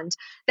beyond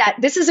that,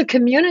 this is a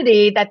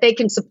community that they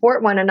can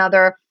support one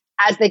another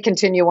as they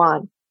continue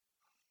on.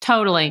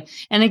 Totally.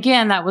 And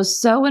again, that was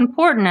so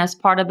important as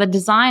part of the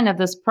design of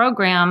this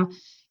program,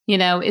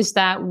 is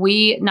that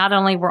we not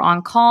only were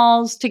on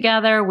calls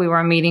together, we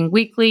were meeting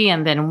weekly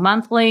and then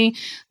monthly.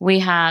 We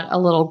had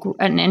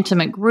an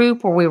intimate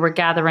group where we were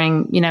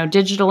gathering,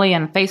 digitally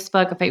and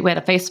Facebook. We had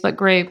a Facebook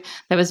group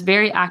that was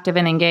very active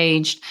and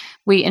engaged.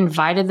 We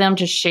invited them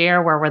to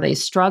share where were they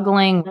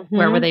struggling,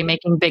 where were they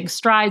making big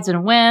strides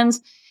and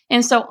wins.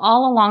 And so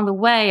all along the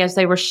way, as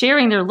they were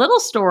sharing their little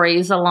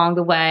stories along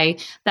the way,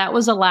 that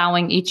was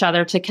allowing each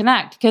other to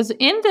connect. Because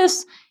in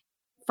this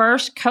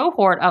first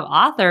cohort of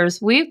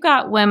authors, we've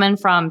got women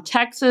from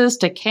Texas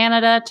to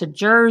Canada to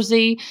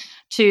Jersey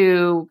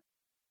to,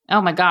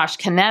 oh my gosh,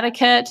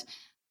 Connecticut.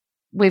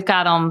 We've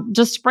got them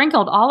just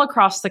sprinkled all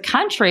across the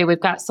country. We've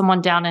got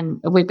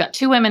we've got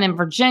 2 women in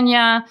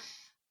Virginia.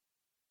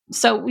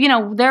 So,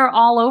 they're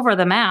all over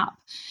the map.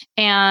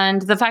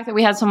 And the fact that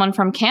we had someone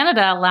from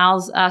Canada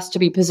allows us to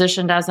be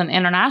positioned as an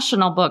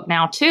international book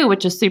now too,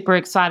 which is super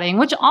exciting,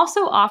 which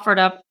also offered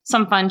up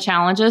some fun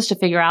challenges to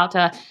figure out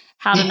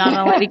how to not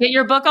only get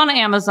your book on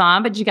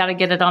Amazon, but you got to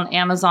get it on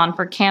Amazon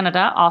for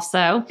Canada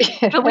also.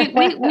 But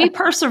we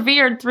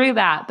persevered through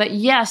that. But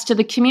yes, to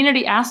the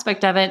community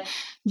aspect of it,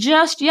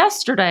 just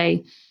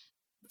yesterday,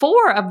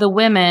 4 of the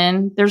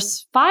women,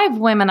 there's 5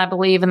 women, I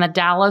believe, in the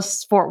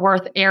Dallas-Fort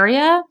Worth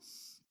area.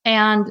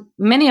 And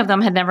many of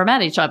them had never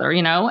met each other,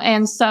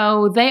 and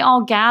so they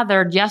all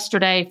gathered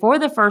yesterday for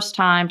the first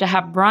time to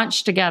have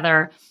brunch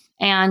together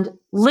and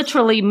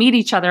literally meet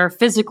each other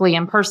physically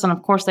in person.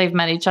 Of course, they've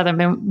met each other,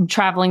 been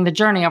traveling the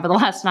journey over the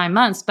last 9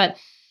 months,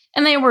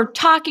 and they were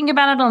talking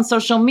about it on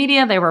social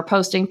media. They were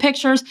posting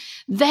pictures.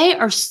 They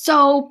are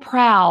so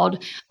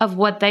proud of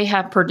what they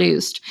have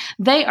produced.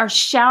 They are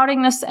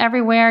shouting this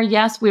everywhere.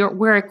 Yes,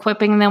 we're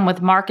equipping them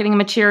with marketing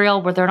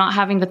material where they're not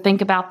having to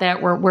think about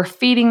that. We're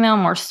feeding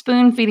them, we're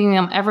spoon feeding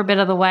them every bit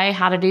of the way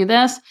how to do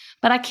this,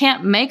 but I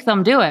can't make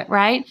them do it,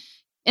 right?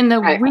 And the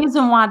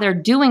reason why they're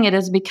doing it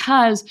is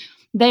because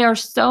they are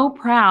so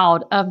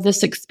proud of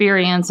this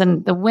experience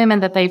and the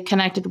women that they've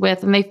connected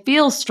with, and they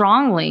feel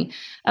strongly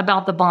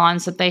about the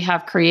bonds that they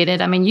have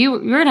created. I mean, you're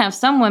going to have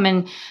some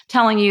women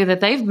telling you that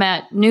they've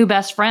met new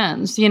best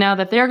friends,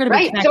 that they're going to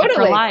be connected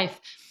for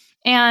life.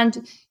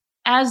 And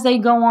as they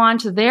go on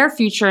to their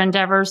future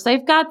endeavors,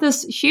 they've got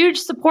this huge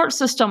support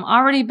system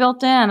already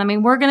built in. I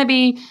mean, we're going to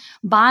be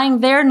buying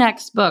their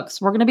next books.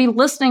 We're going to be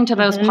listening to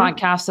those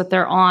podcasts that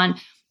they're on.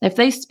 If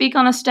they speak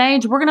on a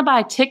stage, we're going to buy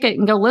a ticket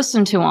and go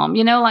listen to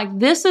them.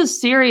 This is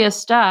serious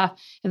stuff.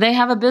 If they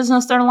have a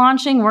business they're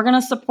launching, we're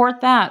going to support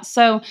that.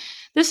 So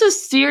this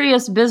is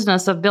serious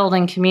business of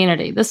building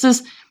community.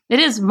 It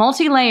is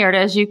multi-layered,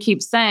 as you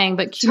keep saying,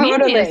 but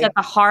community is at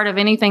the heart of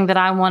anything that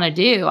I want to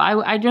do.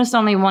 I just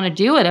only want to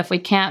do it if we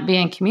can't be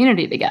in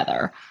community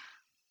together.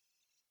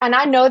 And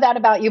I know that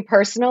about you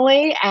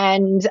personally,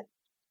 and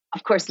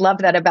of course, love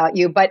that about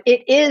you, but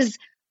it is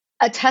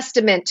a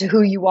testament to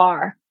who you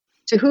are.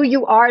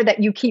 That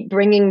you keep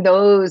bringing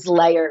those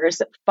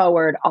layers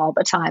forward all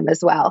the time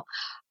as well.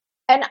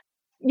 And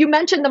you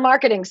mentioned the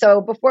marketing. So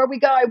before we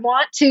go, I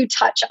want to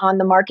touch on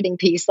the marketing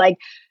piece, like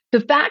the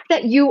fact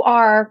that you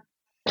are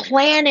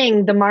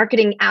planning the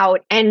marketing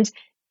out and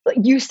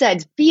you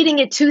said feeding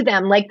it to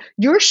them, like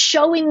you're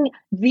showing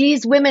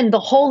these women the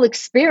whole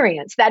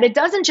experience, that it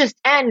doesn't just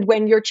end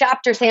when your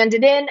chapter's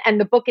handed in and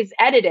the book is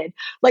edited.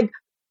 Like,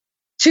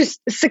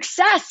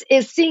 success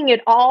is seeing it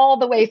all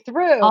the way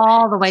through,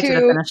 all the way to the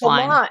finish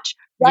line, launch,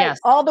 right? Yes.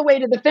 All the way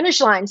to the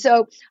finish line.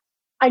 So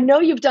I know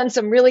you've done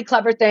some really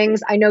clever things.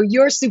 I know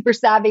you're super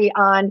savvy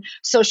on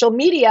social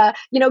media.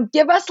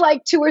 Give us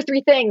like 2 or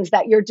 3 things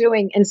that you're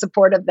doing in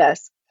support of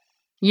this.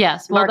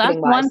 Yes. Well, that's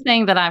one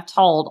thing that I've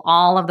told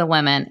all of the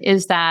women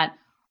is that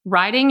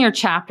writing your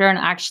chapter and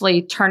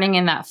actually turning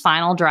in that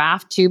final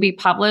draft to be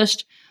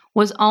published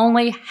was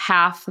only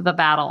half the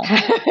battle.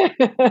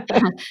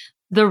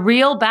 The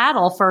real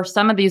battle for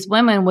some of these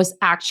women was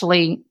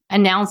actually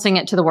announcing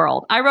it to the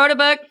world. I wrote a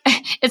book.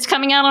 It's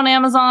coming out on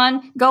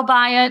Amazon. Go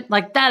buy it.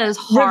 Like, that is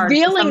hard.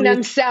 Revealing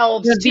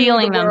themselves.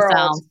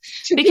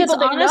 Because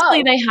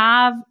honestly,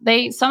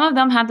 some of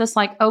them have this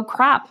like, oh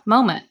crap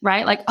moment,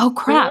 right? Like, oh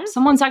crap,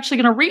 someone's actually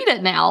going to read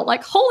it now.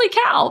 Like, holy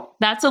cow,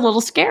 that's a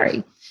little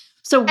scary.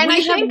 So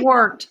we have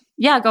worked.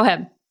 Yeah, go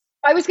ahead.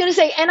 I was going to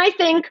say, and I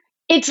think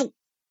it's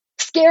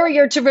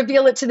scarier to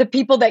reveal it to the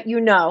people that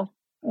you know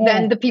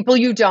than the people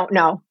you don't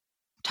know.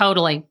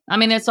 Totally. I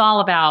mean, it's all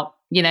about,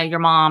 your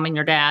mom and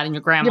your dad and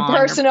your grandma. Your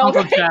personal,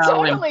 and your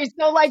totally.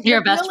 So like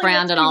your best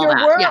friend and all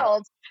that. Yeah.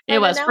 It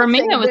was. For me,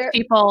 it was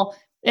people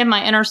in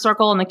my inner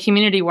circle in the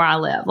community where I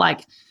live.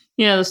 Like,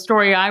 the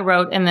story I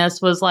wrote in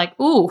this was like,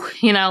 ooh,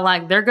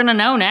 like they're going to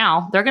know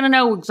now. They're going to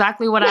know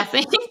exactly what I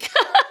think.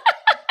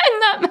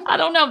 I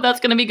don't know if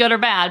that's going to be good or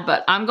bad,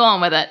 but I'm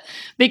going with it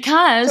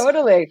because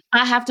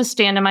I have to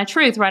stand in my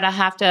truth, right? I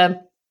had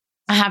to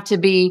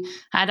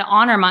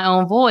honor my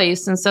own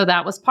voice. And so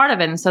that was part of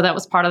it. And so that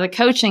was part of the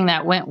coaching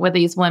that went with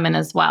these women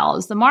as well.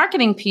 As the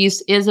marketing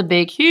piece is a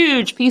big,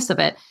 huge piece of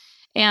it.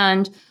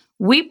 And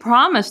we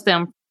promised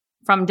them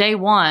from day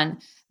one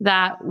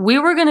that we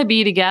were going to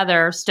be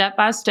together step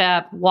by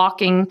step,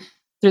 walking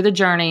through the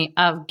journey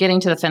of getting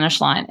to the finish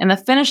line. And the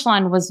finish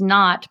line was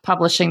not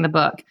publishing the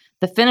book.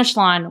 The finish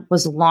line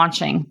was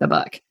launching the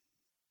book.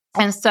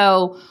 And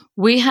so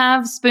we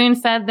have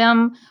spoon-fed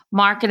them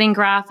marketing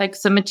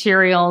graphics and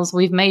materials.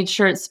 We've made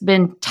sure it's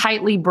been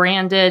tightly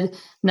branded.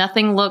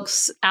 Nothing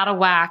looks out of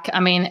whack. I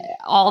mean,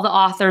 all the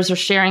authors are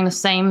sharing the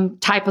same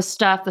type of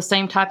stuff, the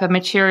same type of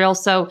material.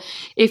 So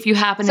if you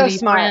happen to be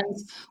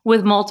friends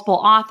with multiple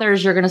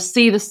authors, you're going to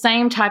see the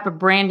same type of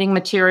branding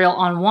material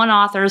on one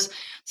author's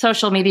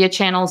social media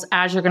channels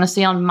as you're going to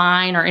see on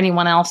mine or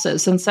anyone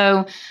else's. And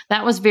so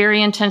that was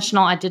very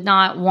intentional. I did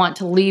not want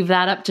to leave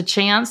that up to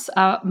chance.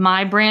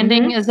 My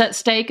branding is at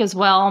stake as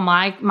well.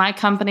 My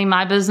company,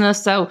 my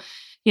business. So,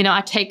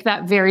 I take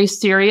that very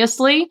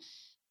seriously.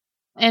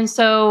 And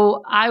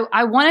so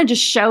I wanted to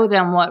show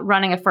them what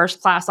running a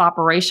first-class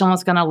operation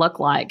was going to look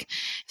like,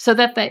 so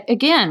that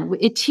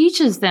it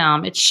teaches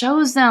them, it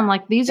shows them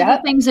like, these are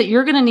the things that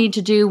you're going to need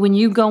to do when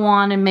you go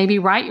on and maybe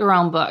write your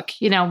own book.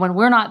 When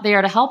we're not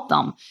there to help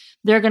them,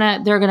 they're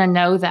going to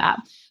know that.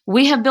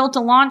 We have built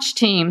a launch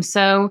team.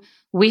 So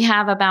we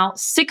have about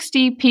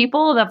 60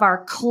 people of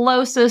our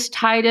closest,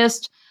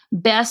 tightest,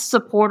 best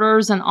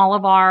supporters in all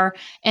of our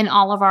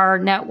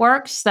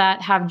networks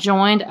that have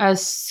joined a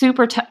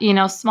super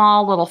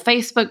small little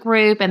Facebook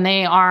group, and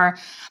they are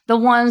the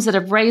ones that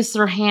have raised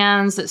their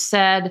hands that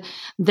said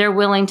they're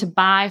willing to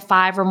buy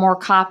 5 or more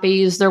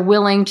copies. They're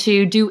willing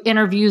to do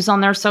interviews on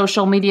their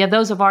social media.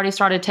 Those have already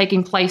started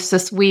taking place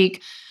this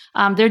week.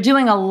 They're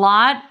doing a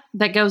lot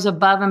that goes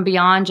above and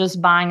beyond just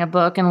buying a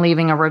book and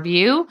leaving a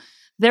review.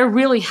 They're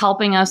really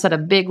helping us at a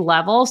big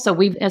level. So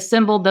we've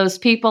assembled those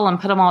people and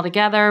put them all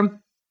together.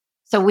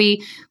 So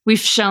we've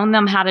shown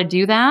them how to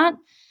do that.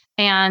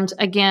 And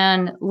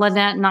again,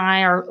 Lynette and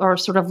I are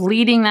sort of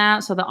leading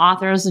that, so the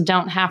authors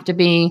don't have to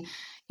be,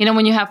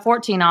 when you have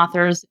 14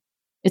 authors,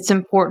 it's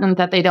important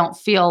that they don't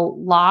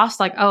feel lost.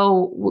 Like,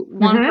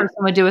 one person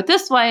would do it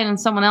this way and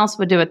someone else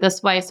would do it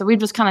this way. So we've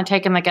just kind of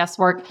taken the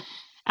guesswork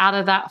out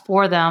of that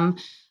for them.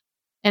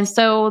 And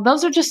so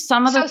those are just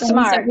some of the things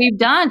that we've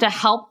done to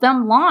help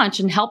them launch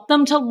and help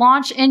them to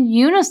launch in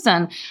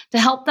unison, to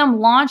help them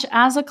launch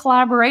as a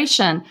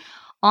collaboration.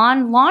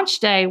 On launch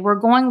day, we're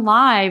going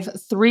live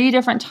 3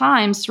 different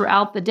times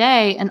throughout the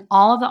day, and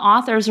all of the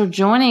authors are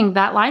joining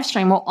that live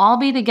stream. We'll all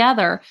be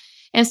together.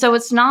 And so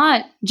it's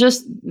not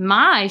just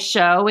my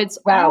show, it's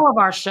all of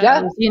our shows,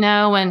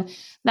 and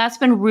that's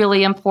been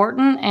really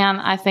important. And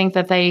I think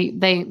that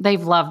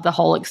they've loved the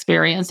whole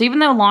experience. Even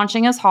though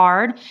launching is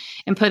hard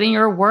and putting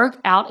your work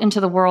out into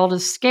the world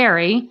is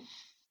scary,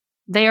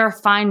 they are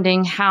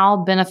finding how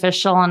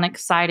beneficial and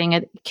exciting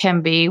it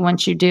can be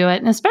once you do it.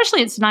 And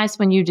especially it's nice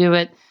when you do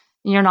it,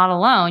 you're not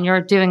alone. You're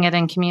doing it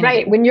in community.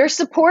 Right. When you're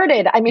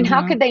supported, I mean,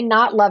 how could they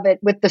not love it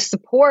with the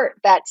support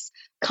that's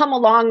come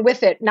along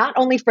with it, not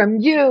only from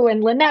you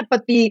and Lynette,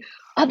 but the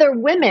other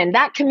women?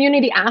 That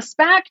community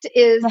aspect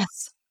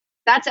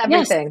that's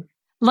everything. Yes.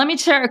 Let me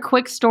share a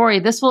quick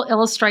story. This will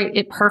illustrate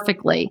it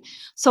perfectly.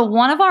 So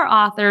one of our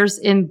authors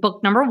in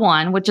book number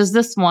 1, which is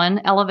this one,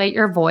 Elevate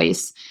Your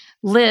Voice,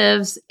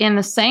 lives in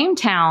the same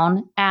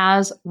town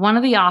as one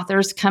of the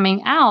authors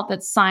coming out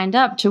that signed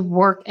up to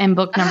work in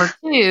book number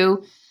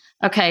 2.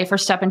 For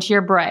Step Into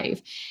Your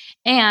Brave.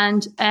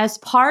 And as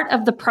part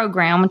of the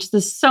program, which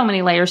there's so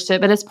many layers to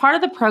it, but as part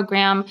of the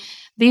program,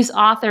 these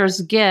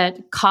authors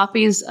get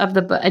copies of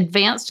the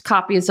advanced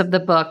copies of the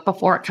book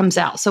before it comes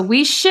out. So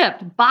we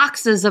shipped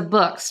boxes of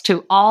books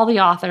to all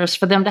the authors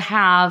for them to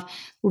have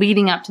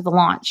leading up to the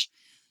launch.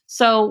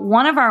 So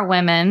one of our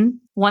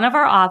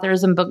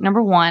authors in book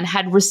number 1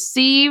 had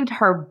received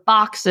her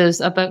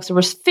boxes of books. There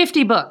was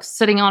 50 books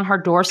sitting on her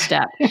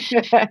doorstep.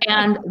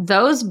 And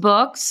those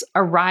books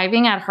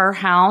arriving at her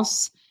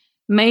house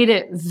made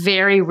it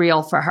very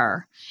real for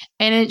her.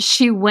 And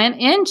she went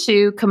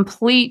into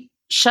complete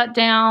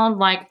shutdown,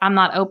 like, I'm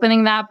not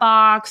opening that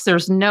box.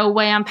 There's no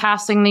way I'm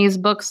passing these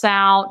books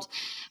out.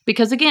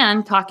 Because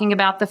again, talking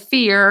about the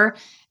fear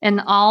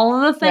and all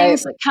of the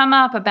things that come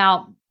up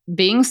about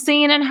being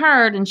seen and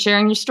heard and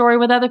sharing your story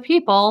with other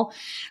people.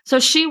 So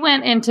she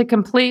went into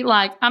complete,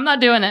 like, I'm not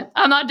doing it.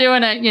 And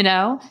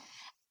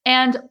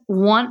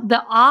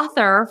the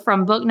author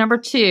from book number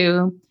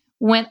 2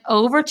 went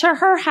over to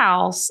her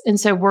house and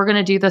said, we're going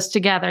to do this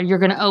together. You're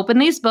going to open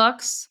these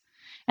books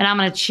and I'm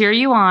going to cheer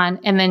you on.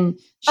 And then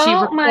she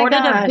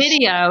recorded a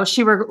video.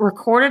 She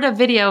recorded a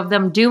video of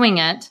them doing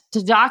it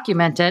to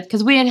document it,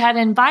 because we had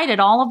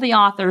invited all of the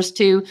authors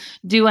to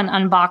do an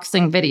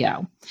unboxing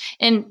video.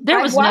 And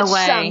there was no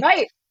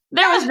way.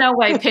 There was no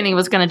way Penny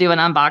was going to do an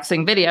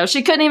unboxing video.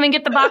 She couldn't even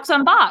get the box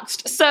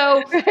unboxed.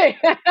 So,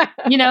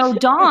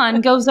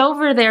 Dawn goes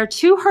over there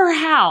to her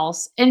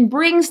house and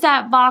brings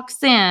that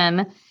box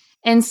in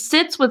and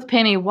sits with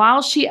Penny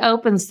while she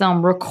opens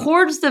them,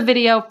 records the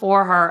video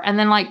for her, and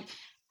then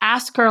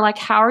ask her,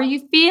 how are you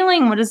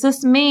feeling? What does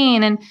this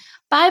mean? And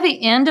by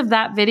the end of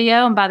that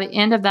video and by the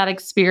end of that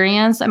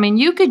experience, I mean,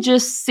 you could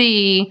just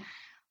see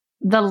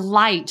the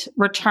light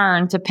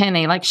return to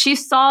Penny. She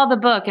saw the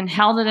book and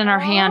held it in her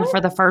hand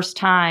for the first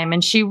time.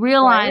 And she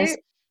realized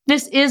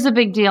this is a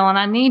big deal and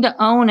I need to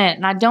own it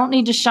and I don't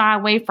need to shy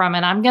away from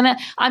it. I'm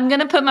going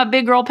to put my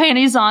big girl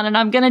panties on and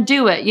I'm going to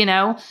do it,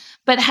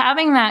 But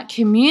having that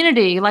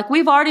community, like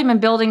we've already been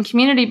building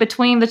community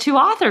between the two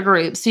author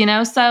groups,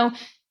 so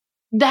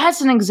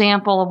that's an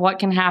example of what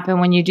can happen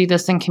when you do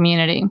this in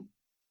community.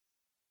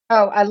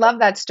 Oh, I love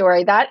that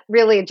story. That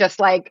really just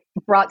like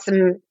brought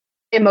some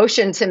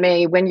emotion to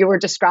me when you were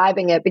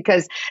describing it,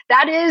 because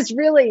that is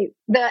really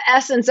the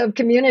essence of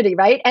community,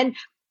 right? And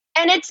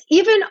it's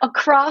even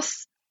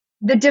across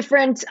the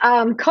different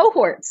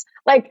cohorts.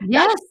 Like,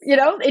 yes,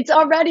 it's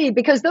already,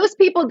 because those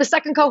people, the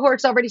second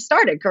cohort's already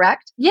started,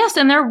 correct? Yes,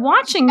 and they're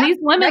watching. These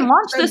women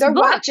watch this book,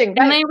 watching,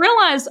 and they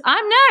realize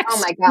I'm next.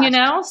 Oh my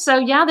gosh! So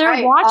yeah,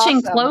 they're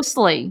watching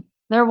closely.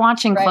 They're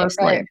watching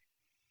closely. Right.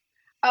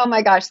 Oh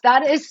my gosh,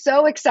 that is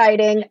so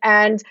exciting,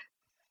 and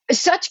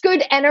such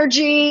good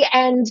energy,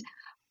 and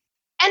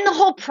the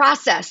whole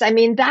process. I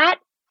mean, that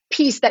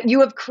piece that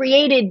you have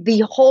created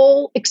the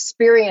whole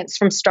experience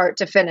from start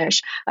to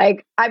finish.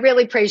 Like, I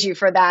really praise you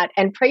for that,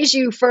 and praise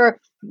you for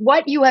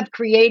what you have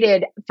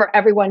created for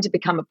everyone to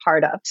become a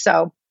part of.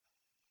 So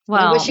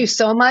I wish you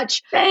so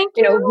much,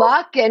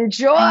 luck and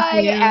joy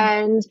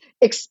and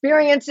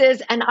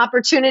experiences and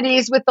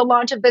opportunities with the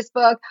launch of this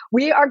book.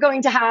 We are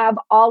going to have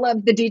all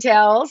of the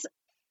details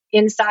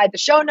inside the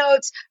show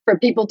notes for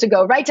people to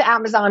go right to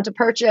Amazon to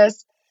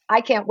purchase.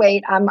 I can't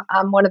wait. I'm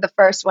one of the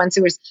first ones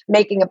who is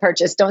making a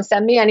purchase. Don't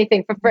send me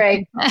anything for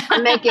free.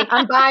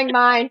 I'm buying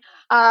mine.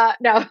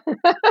 No.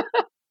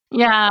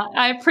 Yeah,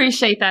 I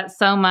appreciate that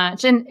so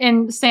much.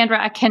 And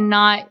Sandra,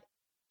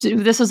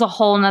 this is a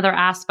whole nother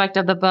aspect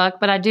of the book,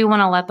 but I do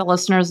want to let the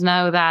listeners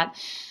know that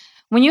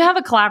when you have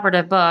a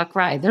collaborative book,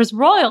 right, there's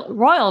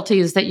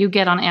royalties that you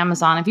get on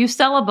Amazon. If you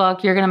sell a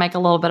book, you're going to make a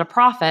little bit of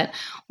profit.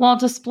 Well,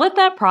 to split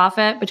that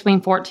profit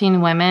between 14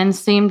 women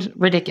seemed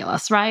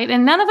ridiculous, right?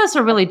 And none of us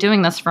are really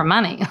doing this for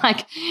money.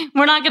 Like,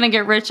 we're not going to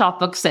get rich off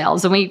book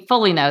sales, and we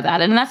fully know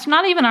that. And that's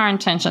not even our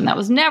intention. That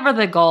was never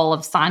the goal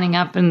of signing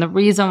up and the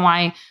reason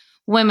why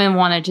women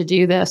wanted to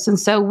do this. And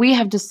so we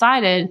have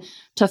decided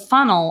to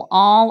funnel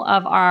all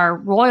of our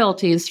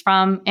royalties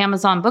from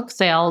Amazon book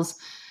sales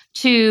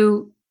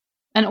to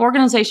an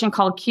organization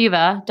called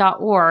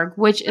Kiva.org,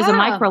 which is a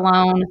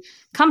microloan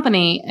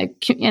company.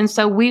 And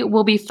so we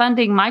will be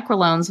funding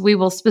microloans. We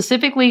will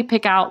specifically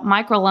pick out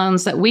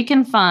microloans that we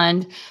can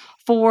fund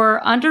for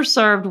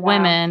underserved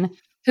women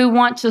who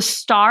want to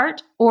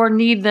start or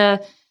need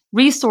the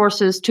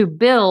resources to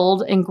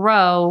build and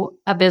grow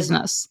a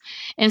business.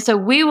 And so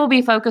we will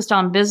be focused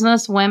on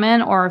business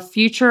women or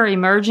future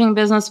emerging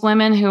business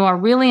women who are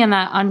really in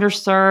that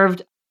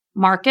underserved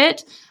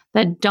market,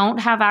 that don't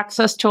have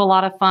access to a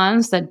lot of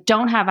funds, that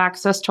don't have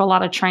access to a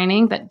lot of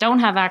training, that don't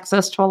have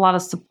access to a lot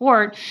of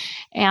support.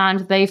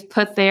 And they've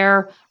put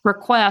their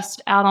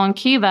request out on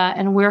Kiva,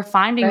 and we're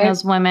finding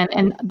those women.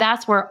 And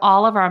that's where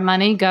all of our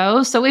money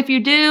goes. So if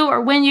you do,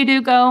 or when you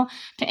do go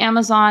to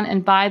Amazon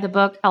and buy the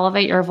book,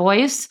 Elevate Your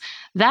Voice,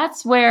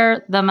 that's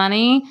where the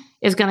money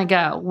is going to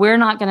go. We're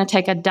not going to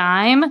take a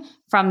dime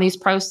from these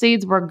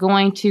proceeds. We're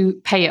going to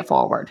pay it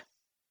forward.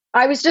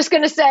 I was just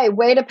going to say,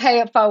 way to pay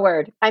it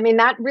forward. I mean,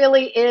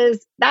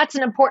 that's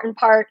an important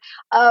part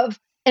of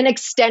an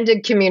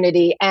extended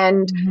community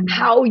and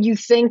how you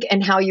think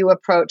and how you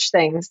approach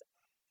things.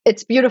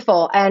 It's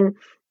beautiful and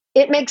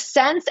it makes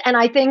sense. And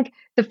I think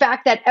the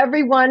fact that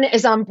everyone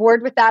is on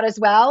board with that as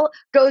well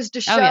goes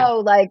to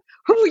show like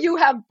who you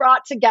have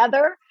brought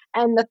together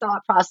and the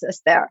thought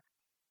process there.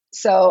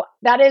 So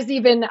that is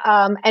even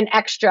an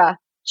extra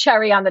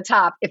cherry on the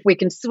top if we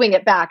can swing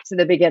it back to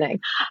the beginning.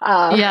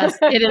 Yes,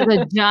 it is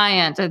a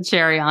giant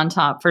cherry on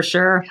top for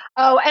sure.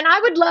 Oh, and I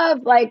would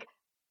love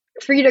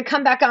for you to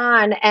come back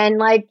on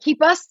and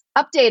keep us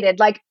updated.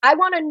 I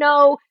want to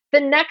know the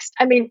next,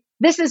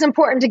 this is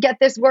important to get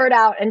this word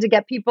out and to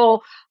get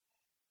people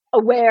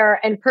aware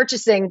and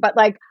purchasing, but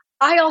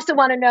I also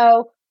want to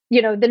know,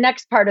 the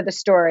next part of the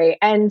story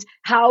and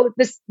how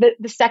the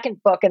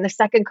second book and the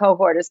second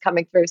cohort is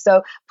coming through.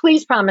 So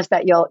please promise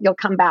that you'll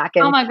come back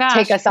and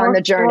take us on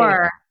the journey.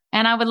 Sure.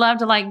 And I would love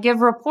to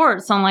give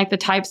reports on the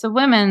types of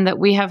women that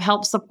we have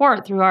helped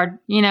support through our,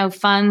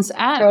 funds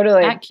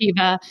at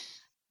Kiva.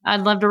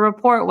 I'd love to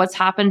report what's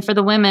happened for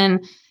the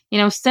women,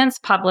 since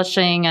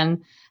publishing,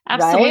 and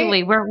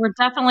absolutely, we're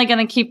definitely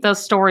going to keep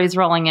those stories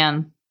rolling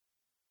in.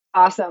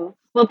 Awesome.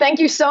 Well, thank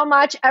you so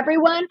much,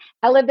 everyone.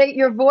 Elevate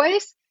Your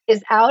Voice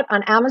is out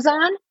on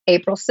Amazon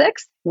April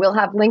 6th. We'll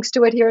have links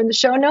to it here in the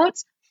show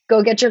notes.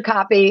 Go get your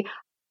copy.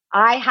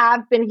 I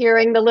have been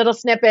hearing the little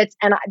snippets,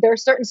 and there are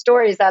certain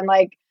stories I'm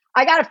like,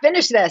 I got to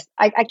finish this.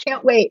 I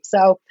can't wait.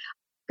 So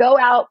go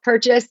out,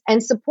 purchase,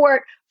 and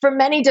support for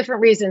many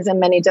different reasons and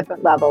many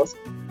different levels.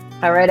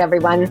 All right,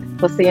 everyone.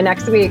 We'll see you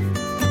next week.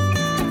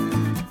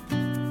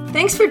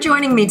 Thanks for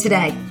joining me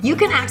today. You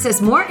can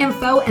access more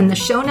info in the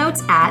show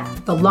notes at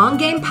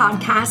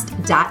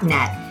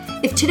thelonggamepodcast.net.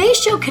 If today's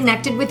show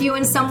connected with you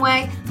in some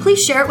way,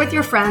 please share it with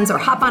your friends or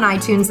hop on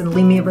iTunes and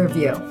leave me a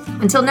review.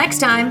 Until next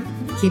time,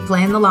 keep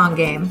playing the long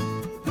game.